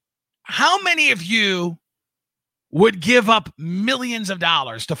how many of you would give up millions of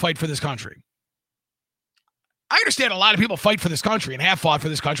dollars to fight for this country? I understand a lot of people fight for this country and have fought for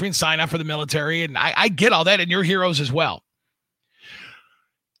this country and sign up for the military, and I get all that, and you're heroes as well.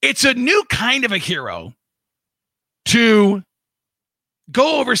 It's a new kind of a hero to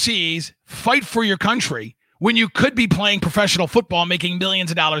go overseas, fight for your country, when you could be playing professional football, making millions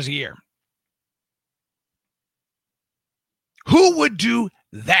of dollars a year. Who would do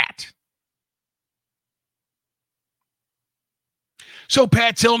that? So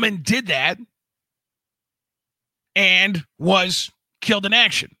Pat Tillman did that and was killed in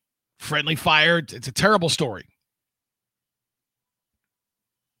action. Friendly fire. It's a terrible story.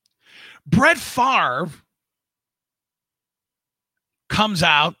 Brett Favre comes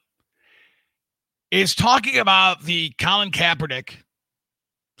out, is talking about the Colin Kaepernick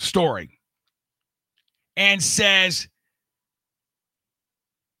story, and says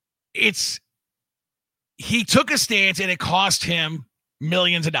he took a stance and it cost him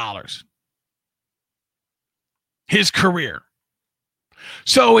millions of dollars. His career.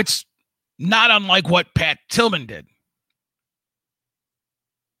 So it's not unlike what Pat Tillman did.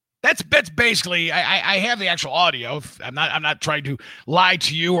 That's basically, I have the actual audio. I'm not trying to lie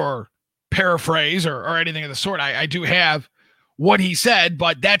to you or paraphrase or anything of the sort. I do have what he said,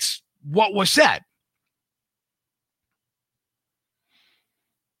 but that's what was said.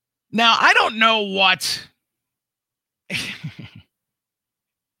 Now, I don't know what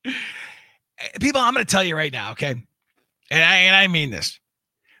people, I'm going to tell you right now, okay? And I mean this.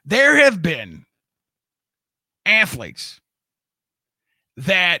 There have been athletes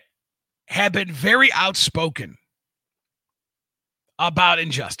that have been very outspoken about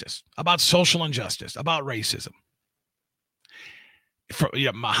injustice, about social injustice, about racism.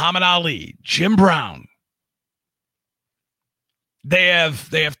 Muhammad Ali, Jim Brown. They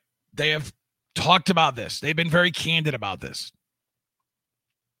have talked about this. They've been very candid about this.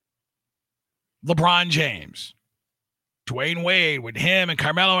 LeBron James, Dwayne Wade, with him and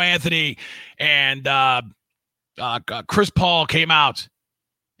Carmelo Anthony and Chris Paul came out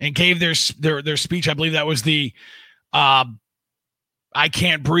and gave their speech. I believe that was the I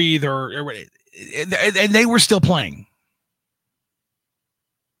can't breathe and they were still playing.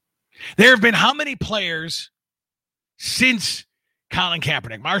 There have been how many players since Colin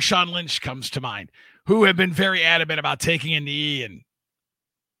Kaepernick? Marshawn Lynch comes to mind, who have been very adamant about taking a knee. And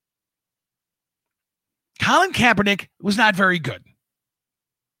Colin Kaepernick was not very good.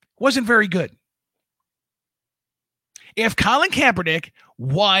 Wasn't very good. If Colin Kaepernick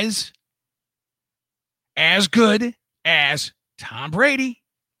was as good as Tom Brady,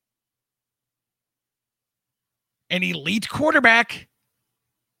 an elite quarterback,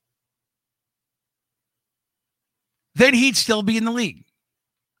 then he'd still be in the league.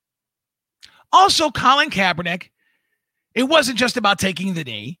 Also, Colin Kaepernick, it wasn't just about taking the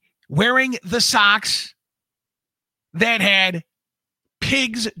knee, wearing the socks that had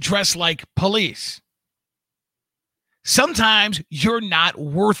pigs dressed like police. Sometimes you're not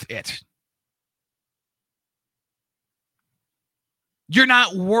worth it. You're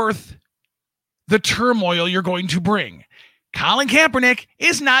not worth the turmoil you're going to bring. Colin Kaepernick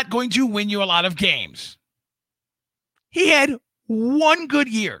is not going to win you a lot of games. He had one good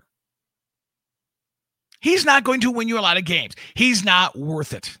year. He's not going to win you a lot of games. He's not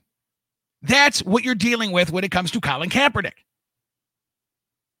worth it. That's what you're dealing with when it comes to Colin Kaepernick.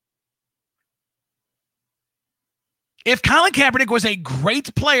 If Colin Kaepernick was a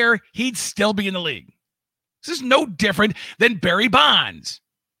great player, he'd still be in the league. This is no different than Barry Bonds.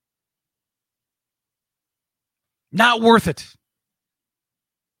 Not worth it.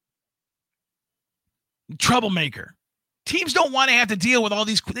 Troublemaker. Teams don't want to have to deal with all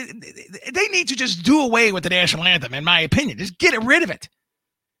these. They need to just do away with the national anthem, in my opinion. Just get rid of it.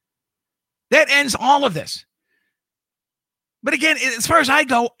 That ends all of this. But again, as far as I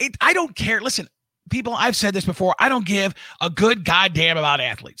go, I don't care. Listen, people, I've said this before. I don't give a good goddamn about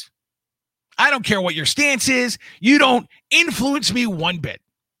athletes. I don't care what your stance is. You don't influence me one bit.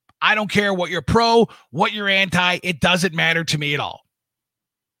 I don't care what you're pro, what you're anti. It doesn't matter to me at all.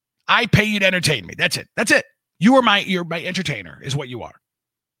 I pay you to entertain me. That's it. That's it. You're my entertainer is what you are.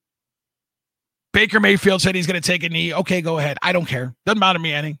 Baker Mayfield said he's going to take a knee. Okay, go ahead. I don't care. Doesn't bother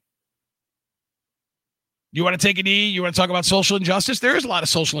me any. You want to take a knee? You want to talk about social injustice? There is a lot of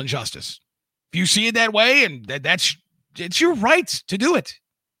social injustice. If you see it that way, and it's your right to do it.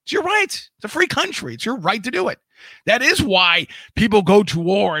 It's your right. It's a free country. It's your right to do it. That is why people go to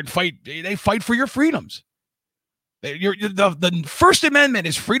war and fight. They fight for your freedoms. The First Amendment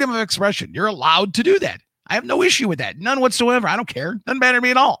is freedom of expression. You're allowed to do that. I have no issue with that. None whatsoever. I don't care. Doesn't matter to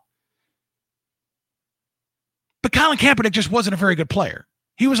me at all. But Colin Kaepernick just wasn't a very good player.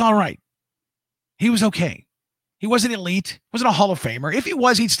 He was all right. He was okay. He wasn't elite. Wasn't a Hall of Famer. If he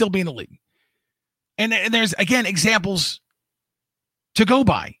was, he'd still be in the league. And there's, again, examples to go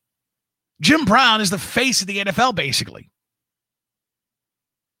by. Jim Brown is the face of the NFL, basically.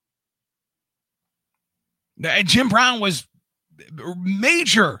 And Jim Brown was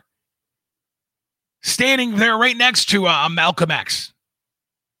major, standing there right next to Malcolm X.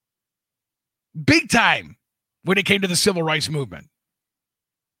 Big time when it came to the civil rights movement.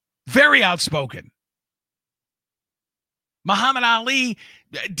 Very outspoken. Muhammad Ali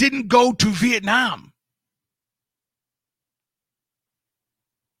didn't go to Vietnam.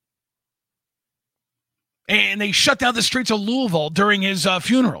 And they shut down the streets of Louisville during his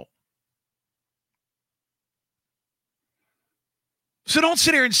funeral. So don't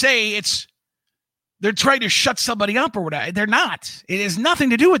sit here and say they're trying to shut somebody up or whatever. They're not. It has nothing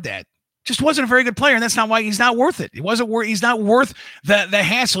to do with that. Just wasn't a very good player, and that's not why he's not worth it. He's not worth the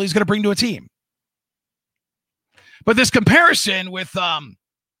hassle he's going to bring to a team. But this comparison with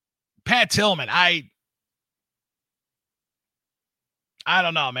Pat Tillman, I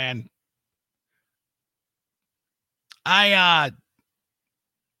don't know, man. I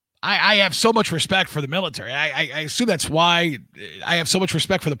have so much respect for the military. I assume that's why I have so much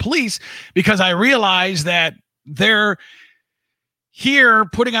respect for the police, because I realize that they're here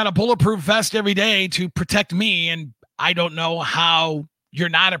putting on a bulletproof vest every day to protect me. And I don't know how you're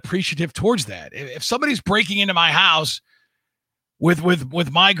not appreciative towards that. If somebody's breaking into my house with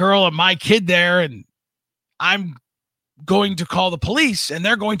my girl and my kid there, and I'm going to call the police and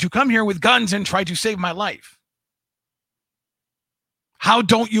they're going to come here with guns and try to save my life, how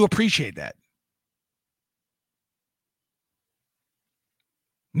don't you appreciate that?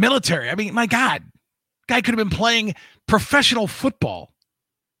 Military. I mean, my God, guy could have been playing professional football,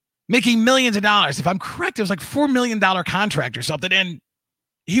 making millions of dollars. If I'm correct, it was like $4 million contract or something. And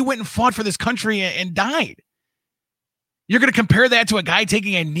he went and fought for this country and died. You're going to compare that to a guy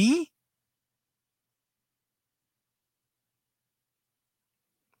taking a knee?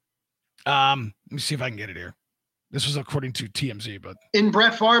 Let me see if I can get it here. This was according to TMZ, but in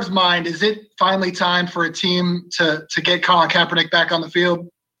Brett Favre's mind, is it finally time for a team to get Colin Kaepernick back on the field?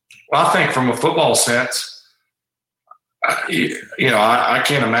 Well, I think from a football sense, I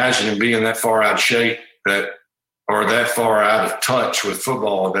can't imagine him being that far out of shape or that far out of touch with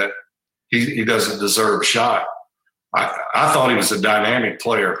football that he doesn't deserve a shot. I thought he was a dynamic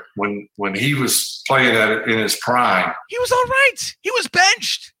player when he was playing in his prime. He was all right. He was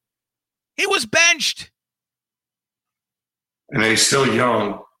benched. And he's still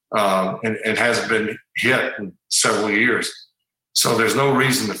young and hasn't been hit in several years. So there's no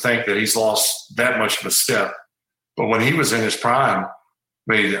reason to think that he's lost that much of a step. But when he was in his prime,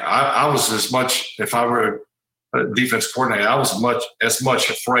 I was as much, if I were a defense coordinator, I was as much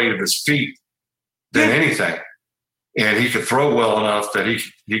afraid of his feet than anything. And he could throw well enough that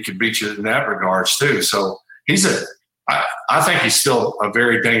he could beat you in that regards too. So I think he's still a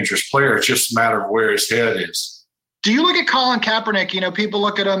very dangerous player. It's just a matter of where his head is. Do you look at Colin Kaepernick? People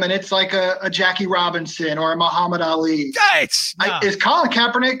look at him and it's like a Jackie Robinson or a Muhammad Ali. Is Colin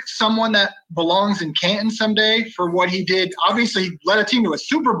Kaepernick someone that belongs in Canton someday for what he did? Obviously, he led a team to a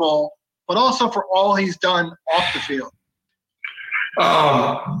Super Bowl, but also for all he's done off the field.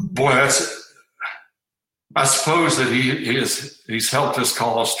 I suppose that he's helped his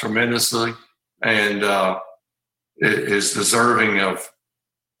cause tremendously and is deserving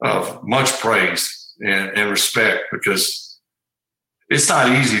of much praise and respect, because it's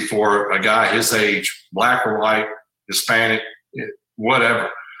not easy for a guy his age, black or white, Hispanic, whatever,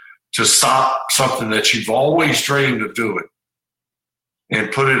 to stop something that you've always dreamed of doing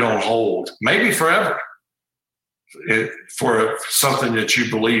and put it on hold, maybe forever, for something that you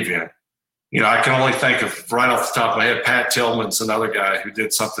believe in. I can only think of, right off the top of my head, Pat Tillman's another guy who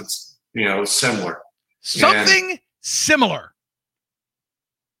did something, similar. Similar.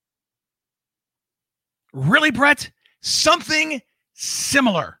 Really, Brett? Something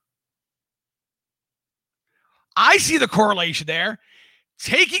similar. I see the correlation there.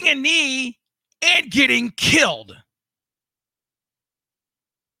 Taking a knee and getting killed.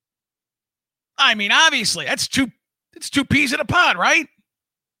 I mean, obviously, it's two peas in a pod, right?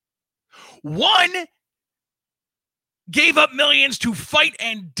 One gave up millions to fight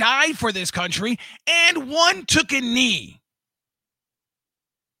and die for this country, and one took a knee.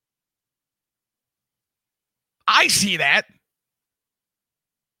 I see that.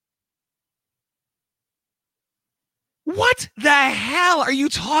 What the hell are you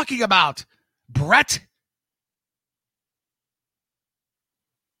talking about, Brett?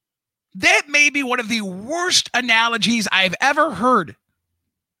 That may be one of the worst analogies I've ever heard.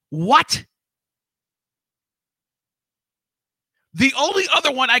 What? The only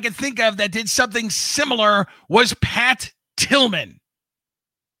other one I can think of that did something similar was Pat Tillman.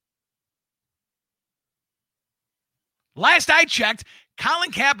 Last I checked,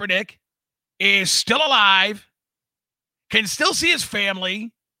 Colin Kaepernick is still alive, can still see his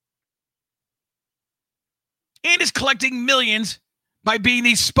family, and is collecting millions by being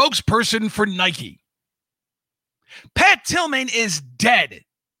the spokesperson for Nike. Pat Tillman is dead.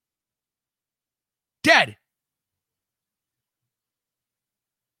 Dead.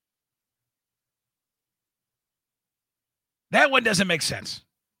 That one doesn't make sense.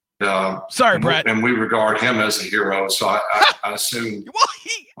 Sorry, Brett. And we regard him as a hero, so I assume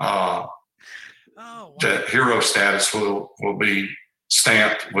that hero status will be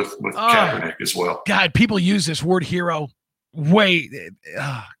stamped with Kaepernick as well. God, people use this word hero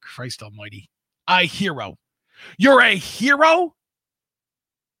Christ almighty. Hero. You're a hero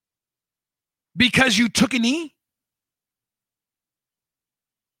because you took a knee?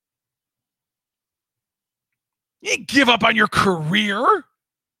 You didn't give up on your career.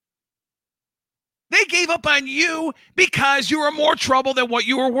 They gave up on you because you were more trouble than what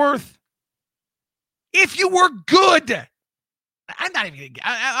you were worth. If you were good, I'm not even going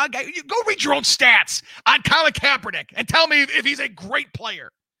to go read your own stats on Colin Kaepernick and tell me if he's a great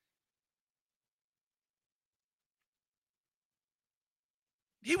player.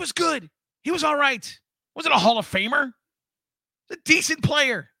 He was good. He was all right. Wasn't a Hall of Famer. A decent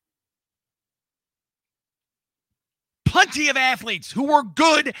player. Plenty of athletes who were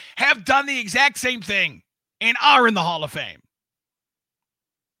good have done the exact same thing and are in the Hall of Fame.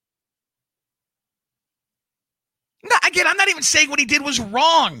 No, again, I'm not even saying what he did was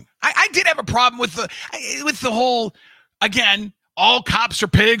wrong. I did have a problem with the whole, again, all cops are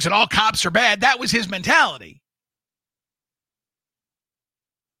pigs and all cops are bad. That was his mentality.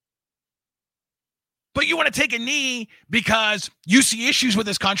 But you want to take a knee because you see issues with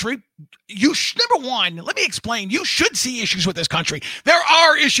this country. Number one, let me explain. You should see issues with this country. There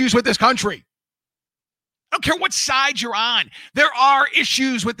are issues with this country. I don't care what side you're on. There are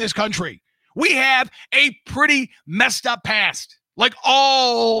issues with this country. We have a pretty messed up past, like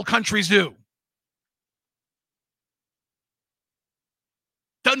all countries do.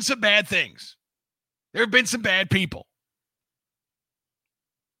 Done some bad things. There have been some bad people.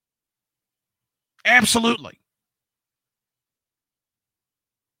 Absolutely.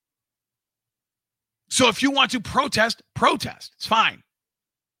 So if you want to protest, protest. It's fine.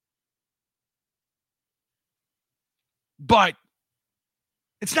 But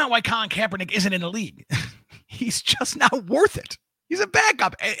it's not why Colin Kaepernick isn't in the league. He's just not worth it. He's a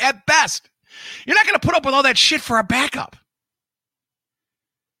backup at best. You're not going to put up with all that shit for a backup.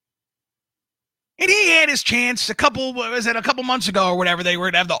 And he had his chance a couple months ago or whatever. They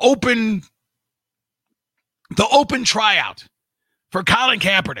were to have the open tryout for Colin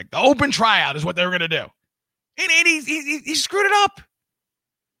Kaepernick. The open tryout is what they were going to do. And he screwed it up.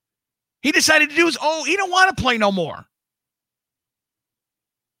 He decided to do he don't want to play no more.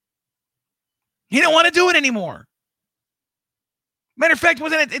 He don't want to do it anymore. Matter of fact,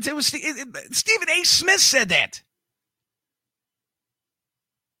 it was Stephen A. Smith said that.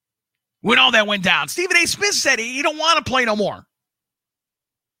 When all that went down, Stephen A. Smith said he don't want to play no more.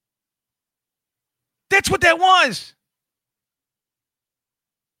 That's what that was.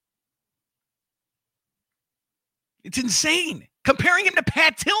 It's insane. Comparing him to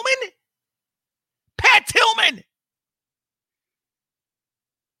Pat Tillman? Pat Tillman!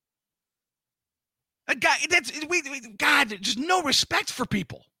 A guy, God, just no respect for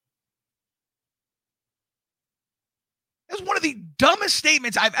people. That's one of the dumbest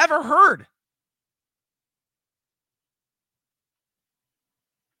statements I've ever heard.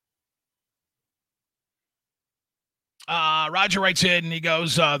 Roger writes in, and he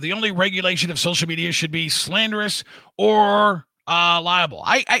goes, the only regulation of social media should be slanderous or liable.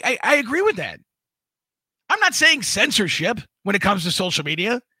 I agree with that. I'm not saying censorship when it comes to social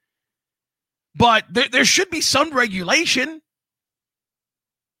media, but there should be some regulation.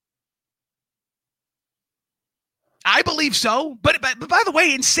 I believe so. But by the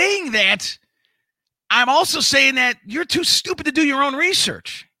way, in saying that, I'm also saying that you're too stupid to do your own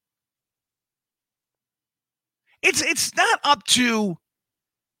research. It's not up to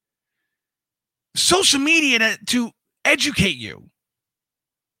social media to educate you.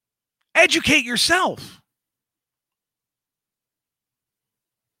 Educate yourself.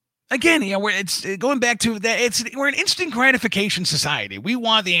 Again, it's going back to that. We're an instant gratification society. We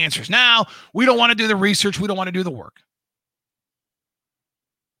want the answers now. We don't want to do the research. We don't want to do the work.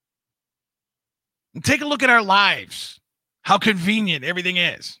 And take a look at our lives. How convenient everything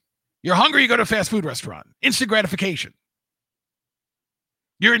is. You're hungry, you go to a fast food restaurant. Instant gratification.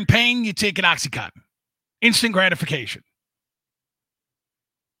 You're in pain, you take an Oxycontin. Instant gratification.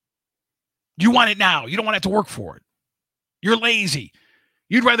 You want it now. You don't want to have to work for it. You're lazy.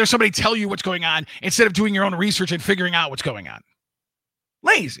 You'd rather somebody tell you what's going on instead of doing your own research and figuring out what's going on.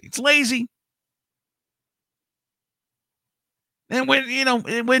 Lazy. It's lazy. And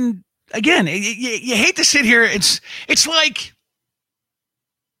when again, you hate to sit here. It's like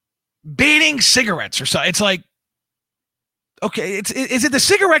banning cigarettes or so. It's like, okay, is it the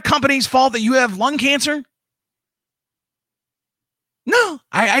cigarette company's fault that you have lung cancer? No,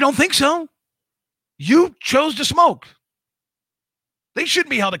 I don't think so. You chose to smoke. They shouldn't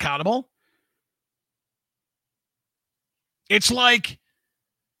be held accountable. It's like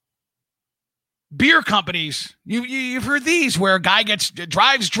beer companies. You've heard these where a guy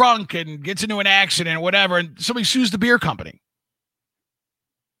drives drunk and gets into an accident or whatever, and somebody sues the beer company.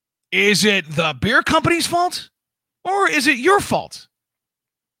 Is it the beer company's fault or is it your fault?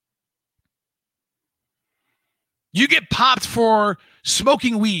 You get popped for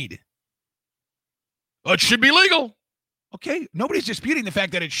smoking weed. It should be legal. Okay, nobody's disputing the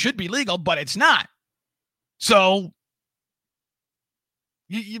fact that it should be legal, but it's not. So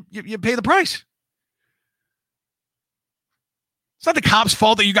you pay the price. It's not the cop's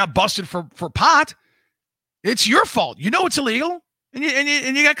fault that you got busted for pot. It's your fault. You know it's illegal, and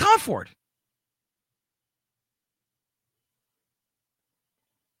you got caught for it.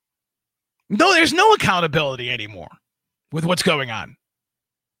 No, there's no accountability anymore with what's going on.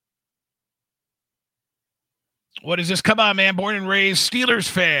 What is this? Come on, man. Born and raised Steelers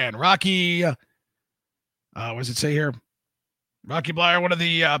fan. Rocky, what does it say here? Rocky Blyer, one of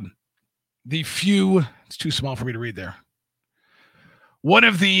the few, it's too small for me to read there. One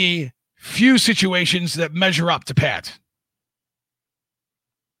of the few situations that measure up to Pat.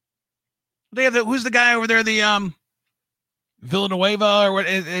 They have who's the guy over there? The Villanueva or what?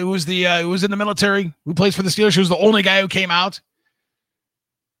 It was who was in the military who plays for the Steelers. He was the only guy who came out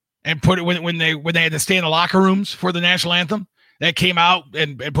and put it when they had to stay in the locker rooms for the national anthem. That came out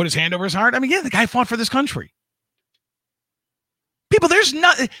and put his hand over his heart. I mean, yeah, the guy fought for this country. People, there's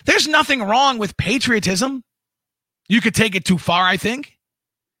nothing wrong with patriotism. You could take it too far, I think.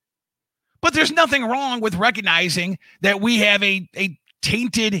 But there's nothing wrong with recognizing that we have a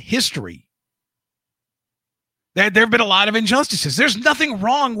tainted history. That there have been a lot of injustices. There's nothing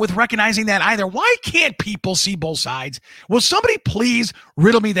wrong with recognizing that either. Why can't people see both sides? Will somebody please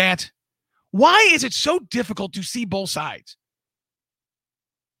riddle me that? Why is it so difficult to see both sides?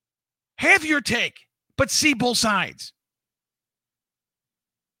 Have your take, but see both sides.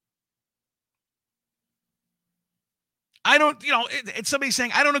 I don't, it's somebody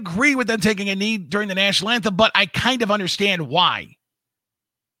saying, I don't agree with them taking a knee during the national anthem, but I kind of understand why.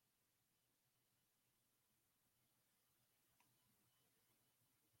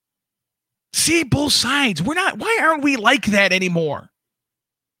 See both sides. Why aren't we like that anymore?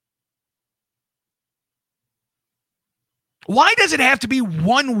 Why does it have to be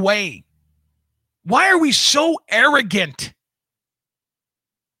one way? Why are we so arrogant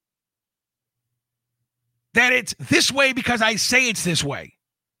that it's this way because I say it's this way?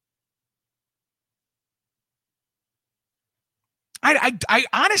 I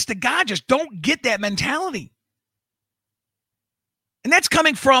honest to God, just don't get that mentality. And that's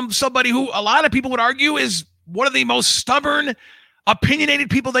coming from somebody who a lot of people would argue is one of the most stubborn, opinionated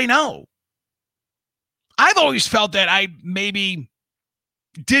people they know. I've always felt that I maybe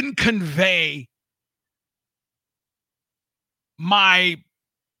didn't convey my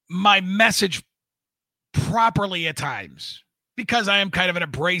message properly at times because I am kind of an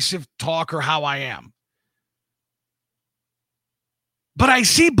abrasive talker how I am. But I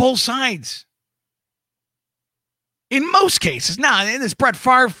see both sides. In most cases. Now, in this Brett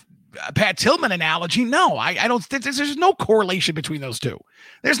Favre, Pat Tillman analogy, no, I don't. There's no correlation between those two.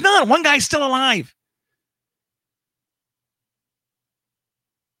 There's none. One guy's still alive.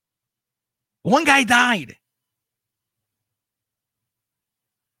 One guy died.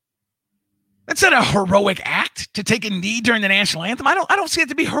 That's not a heroic act to take a knee during the national anthem. I don't see it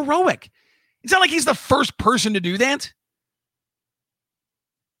to be heroic. It's not like he's the first person to do that.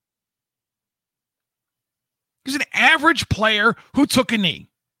 He's an average player who took a knee.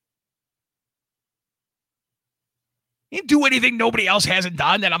 He didn't do anything nobody else hasn't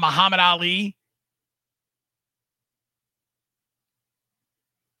done, that a Muhammad Ali,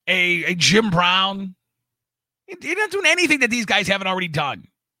 a Jim Brown. He's not doing anything that these guys haven't already done.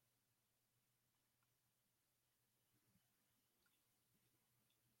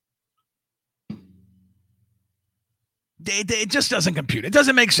 It just doesn't compute. It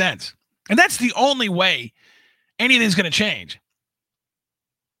doesn't make sense. And that's the only way anything's going to change.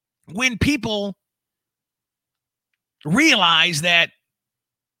 When people realize that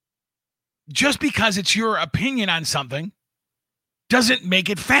just because it's your opinion on something doesn't make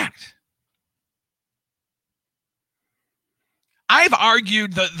it fact. I've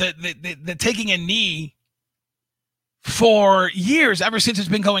argued the taking a knee for years, ever since it's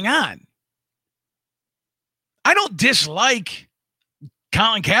been going on. I don't dislike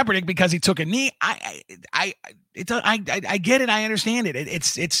Colin Kaepernick because he took a knee. I get it. I understand it.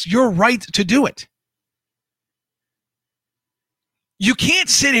 It's your right to do it. You can't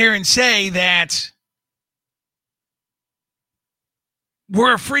sit here and say that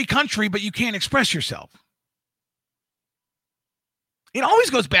we're a free country, but you can't express yourself. It always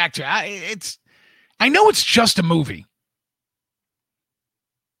goes back to I know it's just a movie.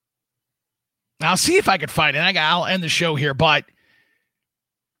 I'll see if I can find it. I'll end the show here, but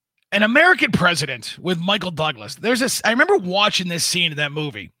an American President with Michael Douglas. I remember watching this scene in that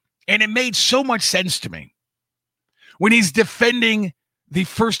movie, and it made so much sense to me when he's defending the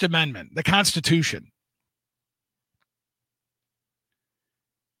First Amendment, the Constitution.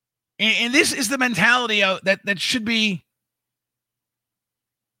 And this is the mentality that should be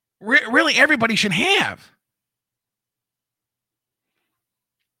really everybody should have.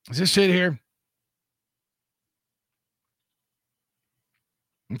 Is this it here?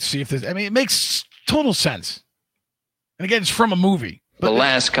 Let's see if this, it makes total sense. And again, it's from a movie. The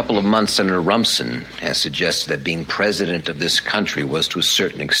last couple of months, Senator Rumson has suggested that being president of this country was to a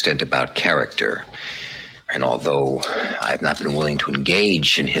certain extent about character. And although I've not been willing to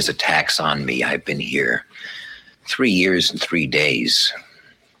engage in his attacks on me, I've been here 3 years and 3 days.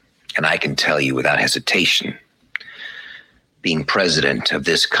 And I can tell you without hesitation, being president of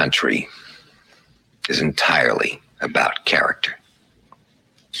this country is entirely about character.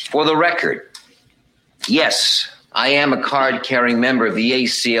 For the record, Yes, I am a card-carrying member of the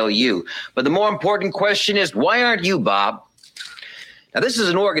ACLU. But the more important question is, why aren't you, Bob? Now, this is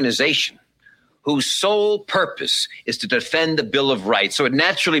an organization whose sole purpose is to defend the Bill of Rights. So it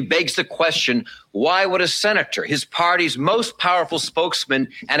naturally begs the question, why would a senator, his party's most powerful spokesman,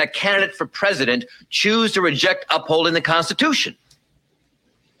 and a candidate for president choose to reject upholding the Constitution?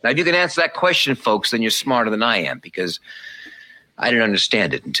 Now, if you can answer that question, folks, then you're smarter than I am, because I didn't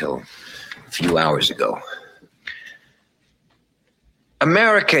understand it until a few hours ago.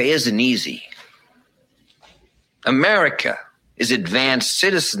 America isn't easy. America is advanced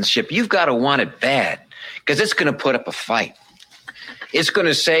citizenship. You've got to want it bad, because it's going to put up a fight. It's going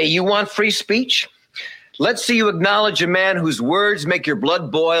to say, you want free speech? Let's see you acknowledge a man whose words make your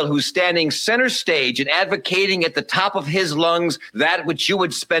blood boil, who's standing center stage and advocating at the top of his lungs that which you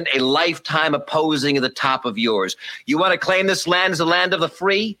would spend a lifetime opposing at the top of yours. You want to claim this land as the land of the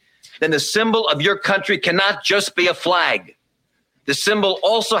free? Then the symbol of your country cannot just be a flag. The symbol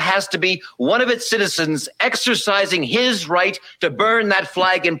also has to be one of its citizens exercising his right to burn that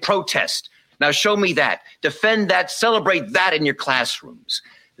flag in protest. Now show me that. Defend that. Celebrate that in your classrooms.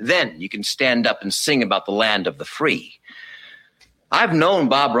 Then you can stand up and sing about the land of the free. I've known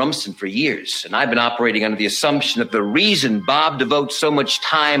Bob Rumson for years, and I've been operating under the assumption that the reason Bob devotes so much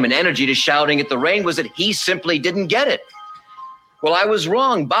time and energy to shouting at the rain was that he simply didn't get it. Well, I was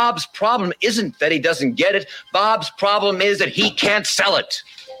wrong. Bob's problem isn't that he doesn't get it. Bob's problem is that he can't sell it.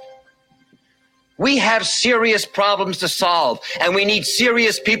 We have serious problems to solve, and we need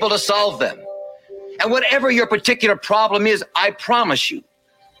serious people to solve them. And whatever your particular problem is, I promise you,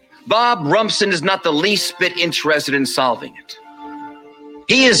 Bob Rumson is not the least bit interested in solving it.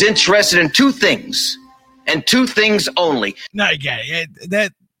 He is interested in two things, and two things only. No, yeah,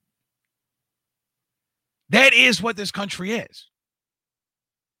 that is what this country is.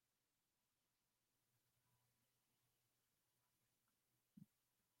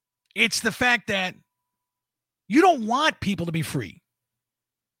 It's the fact that you don't want people to be free.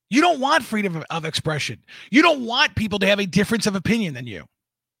 You don't want freedom of expression. You don't want people to have a difference of opinion than you.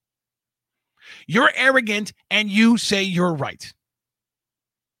 You're arrogant and you say you're right.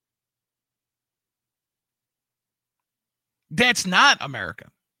 That's not America.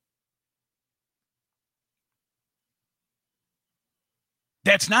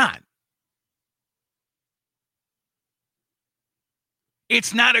 That's not.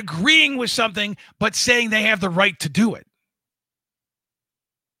 It's not agreeing with something, but saying they have the right to do it.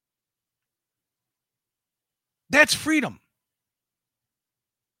 That's freedom.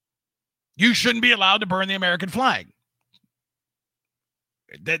 You shouldn't be allowed to burn the American flag.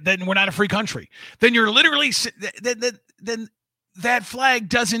 Then we're not a free country. Then you're literally, then that flag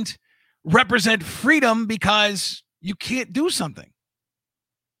doesn't represent freedom because you can't do something.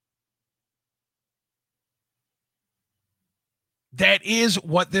 That is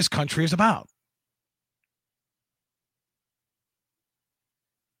what this country is about.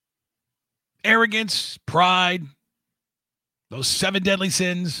 Arrogance, pride, those 7 deadly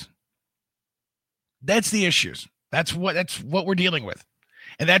sins. That's the issues. That's what we're dealing with.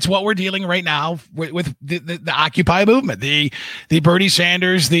 And that's what we're dealing right now with the Occupy movement, the Bernie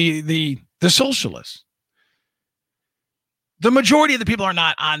Sanders, the socialists. The majority of the people are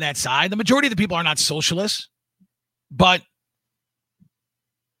not on that side. The majority of the people are not socialists, but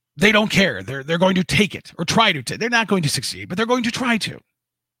they don't care. They're going to take it or try to. They're not going to succeed, but they're going to try to.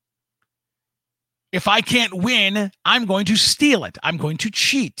 If I can't win, I'm going to steal it. I'm going to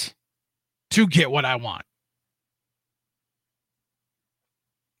cheat to get what I want.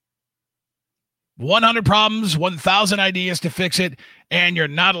 100 problems, 1,000 ideas to fix it, and you're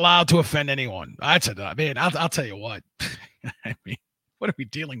not allowed to offend anyone. That's it. I mean, I'll tell you what. I mean, what are we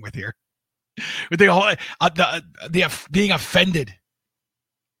dealing with here? With the whole the being offended.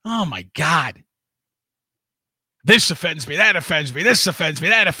 Oh my God. This offends me. That offends me. This offends me.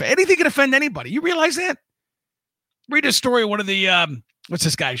 That offends. Anything can offend anybody. You realize that? Read a story of one of the, what's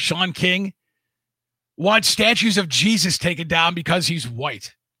this guy? Sean King wants statues of Jesus taken down because he's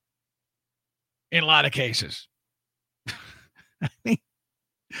white. In a lot of cases. I mean,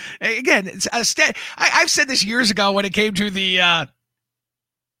 again, it's I've said this years ago when it came to the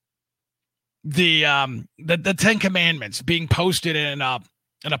Ten Commandments being posted in a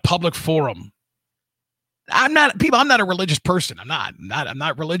public forum. I'm not a religious person. I'm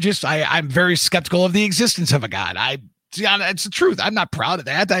not religious. I'm very skeptical of the existence of a God. It's the truth. I'm not proud of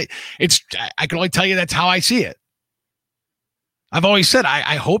that. I can only tell you that's how I see it. I've always said,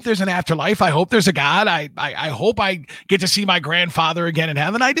 I hope there's an afterlife. I hope there's a God. I hope I get to see my grandfather again in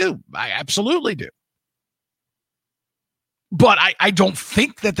heaven. I do. I absolutely do. But I don't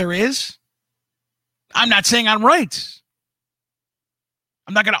think that there is. I'm not saying I'm right.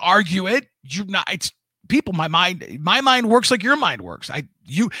 I'm not going to argue it. It's people. My mind works like your mind works.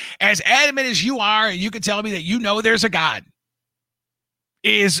 You as adamant as you are, you can tell me that you know there's a God.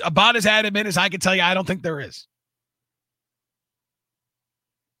 Is about as adamant as I can tell you I don't think there is.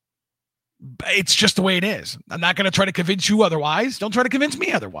 It's just the way it is. I'm not going to try to convince you otherwise. Don't try to convince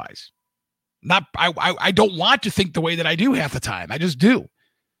me otherwise. I don't want to think the way that I do half the time. I just do.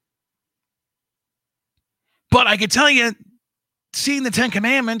 But I can tell you, seeing the 10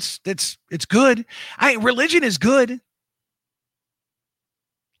 Commandments, it's good. Religion is good.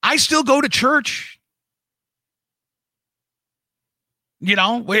 I still go to church. You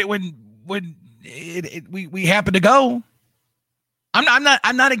know, when we happen to go. I'm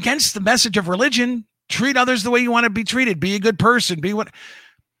not against the message of religion. Treat others the way you want to be treated. Be a good person.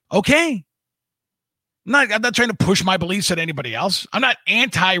 Okay. I'm not trying to push my beliefs at anybody else. I'm not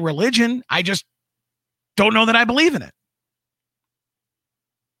anti-religion. I just don't know that I believe in it.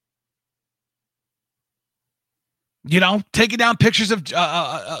 You know, taking down pictures of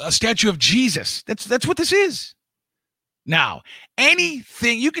a statue of Jesus. That's what this is. Now,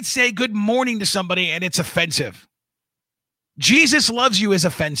 anything you could say good morning to somebody and it's offensive. Jesus loves you is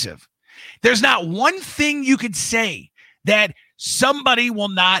offensive. There's not one thing you could say that somebody will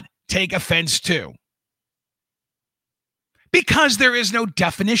not take offense to. Because there is no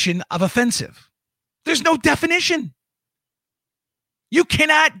definition of offensive. There's no definition. You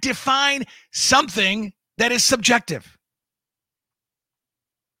cannot define something that is subjective.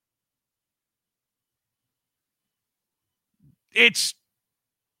 It's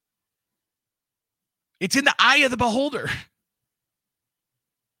in the eye of the beholder.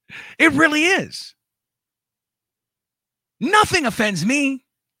 It really is. Nothing offends me.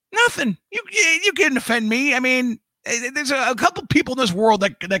 Nothing. You can offend me. I mean, there's a couple people in this world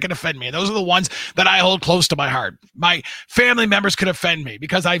that can offend me. Those are the ones that I hold close to my heart. My family members can offend me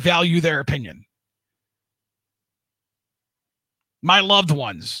because I value their opinion. My loved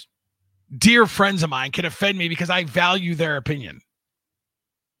ones, dear friends of mine, can offend me because I value their opinion. I'm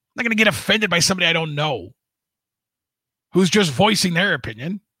not going to get offended by somebody I don't know who's just voicing their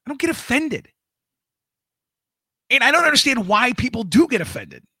opinion. I don't get offended. And I don't understand why people do get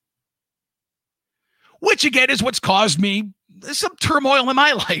offended. Which, again, is what's caused me some turmoil in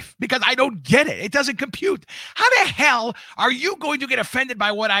my life because I don't get it. It doesn't compute. How the hell are you going to get offended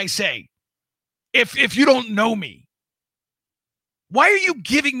by what I say if you don't know me? Why are you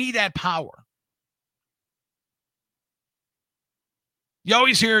giving me that power? You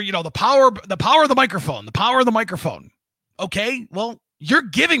always hear, the power of the microphone, the power of the microphone. Okay, well, you're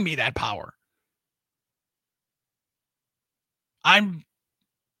giving me that power. I'm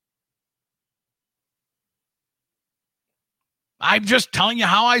just telling you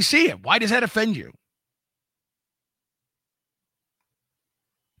how I see it. Why does that offend you?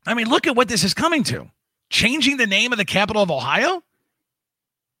 I mean, look at what this is coming to. Changing the name of the capital of Ohio?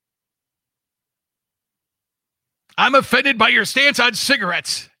 I'm offended by your stance on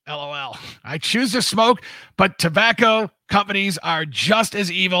cigarettes. LOL. I choose to smoke, but tobacco companies are just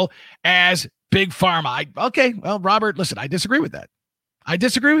as evil as Big Pharma. Okay, well, Robert, listen, I disagree with that.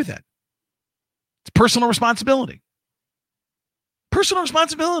 It's personal responsibility. Personal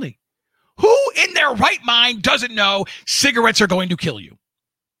responsibility. Who in their right mind doesn't know cigarettes are going to kill you?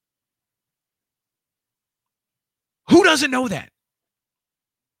 Who doesn't know that?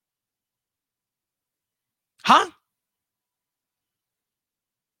 Huh?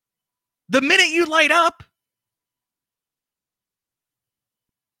 The minute you light up,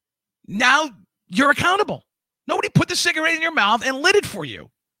 now you're accountable. Nobody put the cigarette in your mouth and lit it for you.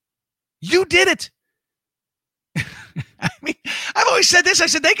 You did it. I mean, I've always said this. I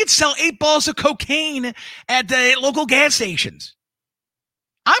said they could sell 8 balls of cocaine at the local gas stations.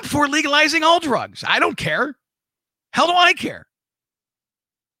 I'm for legalizing all drugs. I don't care. Hell do I care?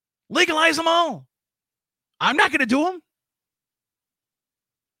 Legalize them all. I'm not going to do them.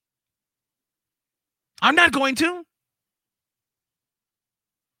 I'm not going to.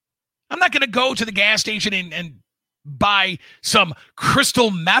 I'm not going to go to the gas station and buy some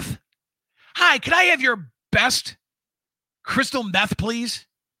crystal meth. Hi, could I have your best crystal meth, please?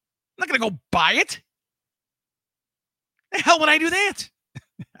 I'm not going to go buy it. The hell would I do that?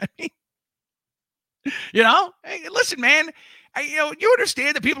 I mean, hey, listen, man. You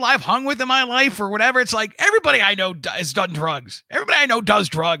understand the people I've hung with in my life or whatever. It's like everybody I know has done drugs. Everybody I know does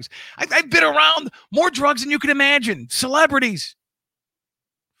drugs. I've been around more drugs than you can imagine. Celebrities.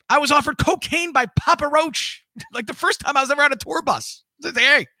 I was offered cocaine by Papa Roach. Like the first time I was ever on a tour bus. I said,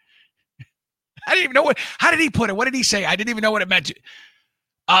 hey, I didn't even know how did he put it? What did he say? I didn't even know what it meant.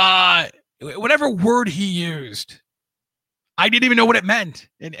 whatever word he used, I didn't even know what it meant.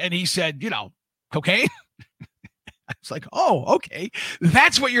 And he said, cocaine. I was like, oh, okay.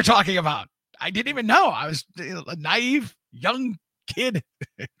 That's what you're talking about. I didn't even know. I was a naive young kid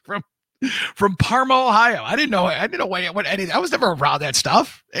from Parma, Ohio. I didn't know what anything. I was never around that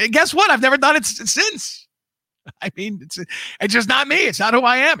stuff. And guess what? I've never done it since. I mean, it's just not me. It's not who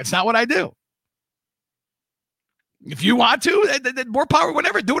I am. It's not what I do. If you want to, then more power,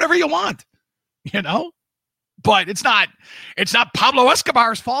 whatever. Do whatever you want, But it's not Pablo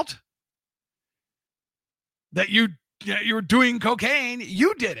Escobar's fault that you were doing cocaine.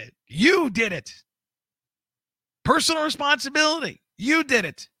 You did it. You did it. Personal responsibility. You did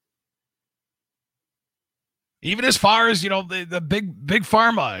it. Even as far as, the big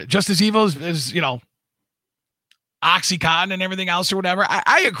pharma, just as evil as Oxycontin and everything else or whatever.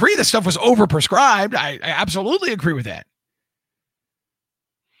 I agree this stuff was overprescribed. I absolutely agree with that.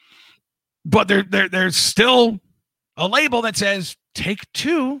 But there's still a label that says take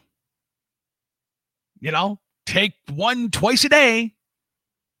 2. Take 1 twice a day.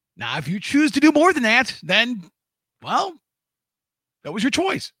 Now, if you choose to do more than that, then, well, that was your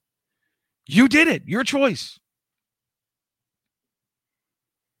choice. You did it. Your choice.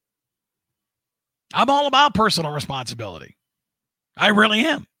 I'm all about personal responsibility. I really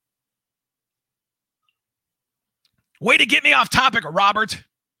am. Way to get me off topic, Robert,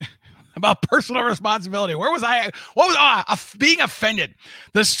 about personal responsibility. Where was I? What was being offended?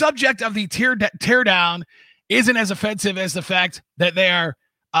 The subject of the tear down isn't as offensive as the fact that they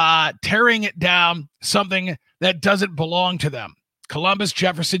are tearing it down, something that doesn't belong to them. Columbus,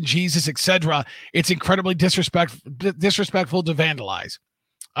 Jefferson, Jesus, etc. It's incredibly disrespectful to vandalize.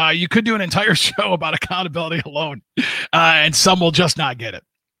 You could do an entire show about accountability alone, and some will just not get it.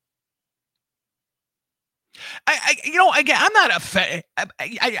 I'm not offended.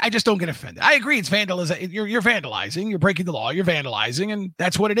 I just don't get offended. I agree. It's vandalism. You're vandalizing. You're breaking the law. You're vandalizing, and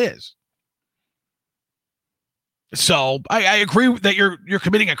that's what it is. So I agree that you're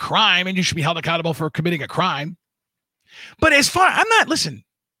committing a crime, and you should be held accountable for committing a crime. But listen,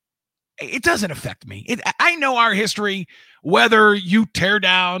 it doesn't affect me. I know our history. Whether you tear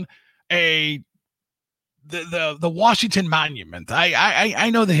down the Washington Monument, I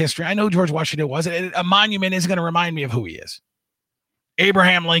know the history. I know George Washington was. A monument is going to remind me of who he is.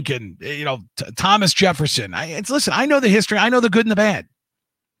 Abraham Lincoln, Thomas Jefferson. Listen, I know the history. I know the good and the bad.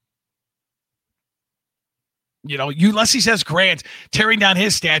 Ulysses S. Grant tearing down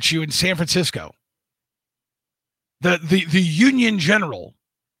his statue in San Francisco. The Union general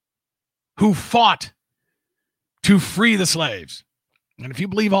who fought to free the slaves. And if you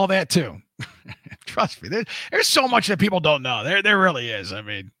believe all that too, trust me, there's so much that people don't know. There really is. I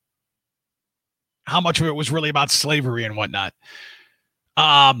mean, how much of it was really about slavery and whatnot.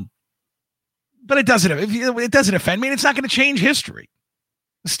 But it doesn't offend me, and it's not going to change history.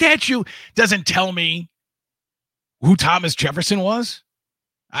 The statue doesn't tell me who Thomas Jefferson was.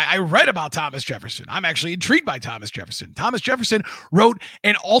 I read about Thomas Jefferson. I'm actually intrigued by Thomas Jefferson. Thomas Jefferson wrote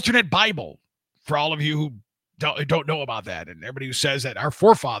an alternate Bible, for all of you who don't know about that, and everybody who says that our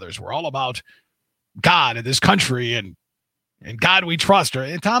forefathers were all about God and this country and God we trust.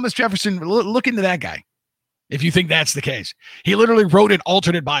 And Thomas Jefferson, look into that guy if you think that's the case. He literally wrote an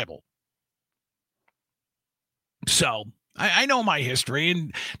alternate Bible. So I know my history,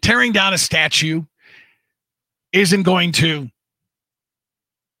 and tearing down a statue isn't going to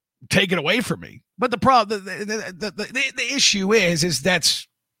take it away from me. But the problem, the issue is that's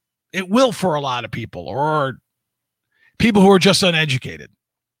it will for a lot of people, or people who are just uneducated.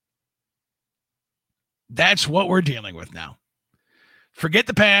 That's what we're dealing with now. Forget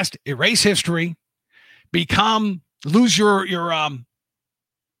the past, erase history, lose your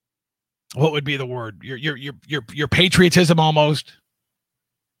what would be the word? Your patriotism almost.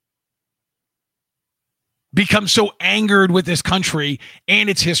 Become so angered with this country and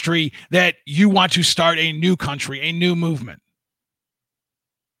its history that you want to start a new country, a new movement.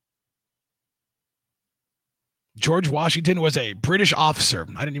 George Washington was a British officer.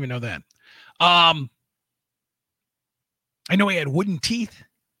 I didn't even know that. I know he had wooden teeth.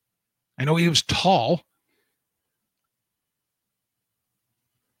 I know he was tall.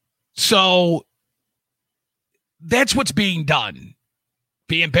 So that's what's being done.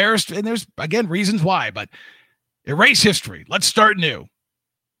 Be embarrassed, and there's, again, reasons why, but erase history. Let's start new.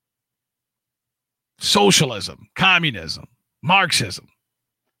 Socialism, communism, Marxism.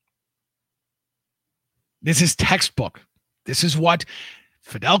 This is textbook. This is what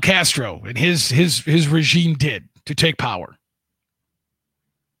Fidel Castro and his regime did to take power.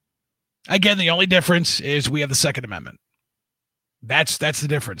 Again, the only difference is we have the Second Amendment. That's the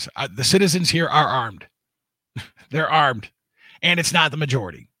difference. The citizens here are armed. They're armed, and it's not the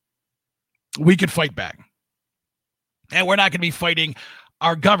majority. We could fight back. And we're not going to be fighting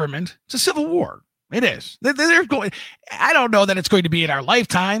our government. It's a civil war. It is. They're going. I don't know that it's going to be in our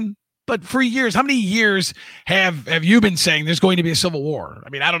lifetime, but for years, how many years have you been saying there's going to be a civil war? I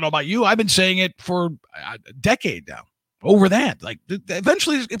mean, I don't know about you. I've been saying it for a decade now. Over that, like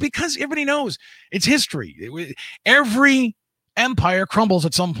eventually, because everybody knows it's history. Every empire crumbles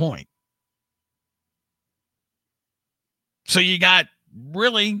at some point. So you got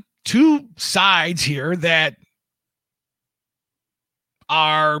really two sides here that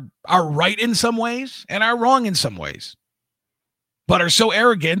are right in some ways and are wrong in some ways, but are so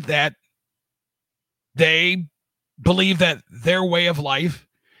arrogant that they believe that their way of life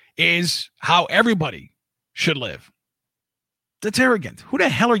is how everybody should live. That's arrogant. Who the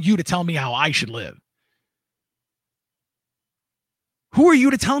hell are you to tell me how I should live? Who are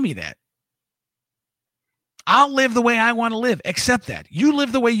you to tell me that? I'll live the way I want to live. Accept that. You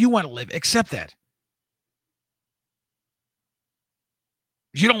live the way you want to live. Accept that.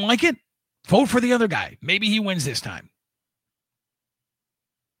 If you don't like it, vote for the other guy. Maybe he wins this time.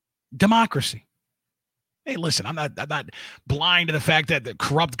 Democracy. Hey, listen, I'm not blind to the fact that the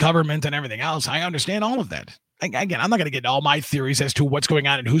corrupt government and everything else. I understand all of that. Again, I'm not going to get into all my theories as to what's going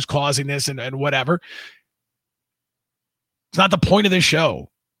on and who's causing this and whatever. It's not the point of this show.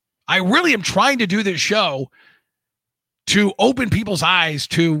 I really am trying to do this show to open people's eyes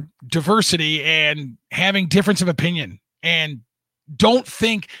to diversity and having difference of opinion. And don't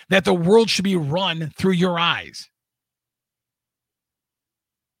think that the world should be run through your eyes.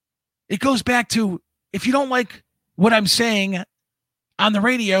 It goes back to, if you don't like what I'm saying on the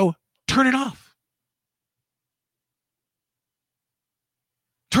radio, turn it off.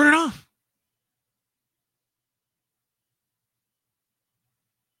 Turn it off.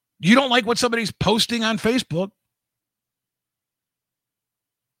 You don't like what somebody's posting on Facebook,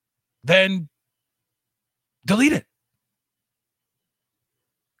 then delete it.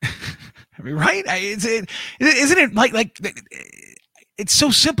 I mean, right? Isn't it like it's so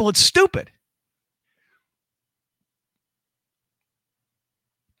simple, it's stupid.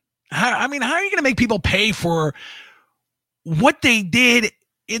 How are you going to make people pay for what they did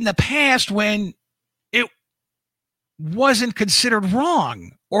in the past when it wasn't considered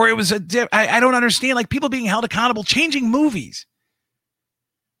wrong? Or it was I don't understand, like people being held accountable, changing movies.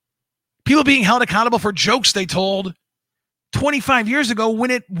 People being held accountable for jokes they told 25 years ago when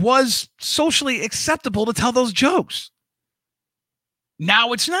it was socially acceptable to tell those jokes.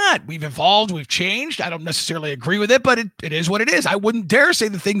 Now it's not. We've evolved. We've changed. I don't necessarily agree with it, but it is what it is. I wouldn't dare say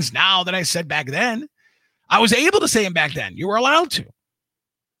the things now that I said back then. I was able to say them back then. You were allowed to.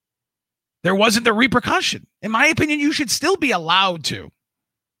 There wasn't the repercussion. In my opinion, you should still be allowed to.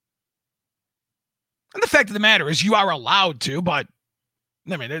 And the fact of the matter is you are allowed to, but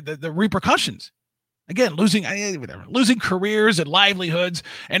I mean, the repercussions. Again, losing careers and livelihoods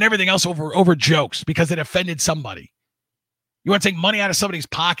and everything else over jokes because it offended somebody. You want to take money out of somebody's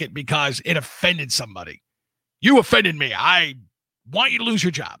pocket because it offended somebody. You offended me. I want you to lose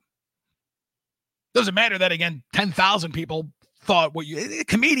your job. Doesn't matter that, again, 10,000 people thought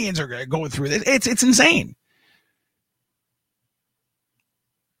comedians are going through this. It's insane.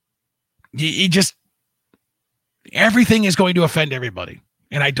 You just, everything is going to offend everybody.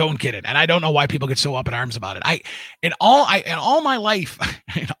 And I don't get it. And I don't know why people get so up in arms about it. In all my life,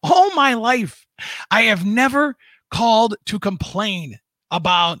 I have never called to complain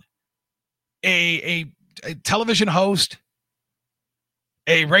about a television host,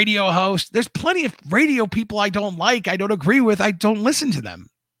 a radio host. There's plenty of radio people I don't like, I don't agree with, I don't listen to them.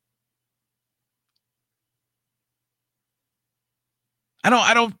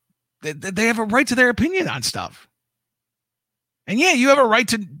 They have a right to their opinion on stuff. And yeah, you have a right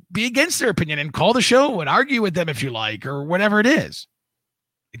to be against their opinion and call the show and argue with them if you like, or whatever it is.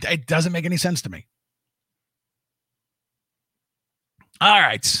 It doesn't make any sense to me. All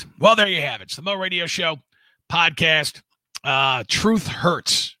right. Well, there you have it. It's the Mo Radio Show podcast. Truth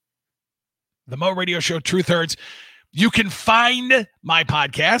Hurts. The Mo Radio Show, Truth Hurts. You can find my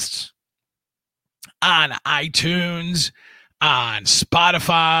podcasts on iTunes, on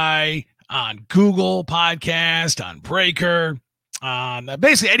Spotify, on Google Podcast, on Breaker, on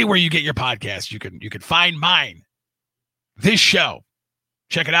basically anywhere you get your podcasts. You can find mine. This show.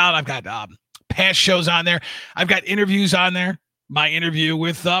 Check it out. I've got past shows on there. I've got interviews on there. My interview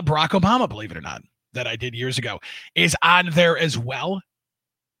with Barack Obama, believe it or not, that I did years ago, is on there as well.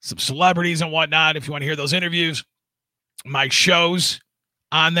 Some celebrities and whatnot. If you want to hear those interviews, my shows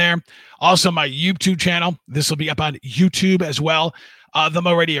on there. Also, my YouTube channel. This will be up on YouTube as well. The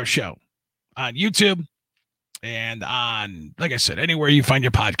Mo Radio Show on YouTube and on, like I said, anywhere you find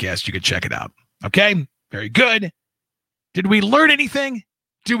your podcast, you can check it out. Okay? Very good. Did we learn anything?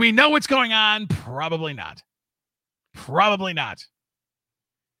 Do we know what's going on? Probably not. Probably not.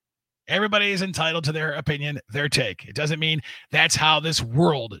 Everybody is entitled to their opinion, their take. It doesn't mean that's how this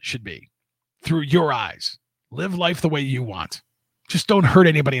world should be. Through your eyes. Live life the way you want. Just don't hurt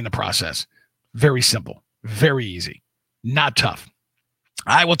anybody in the process. Very simple. Very easy. Not tough.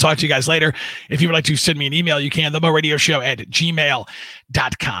 I will talk to you guys later. If you would like to send me an email, you can.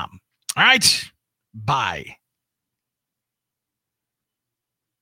 TheMoRadioShow@gmail.com. All right. Bye.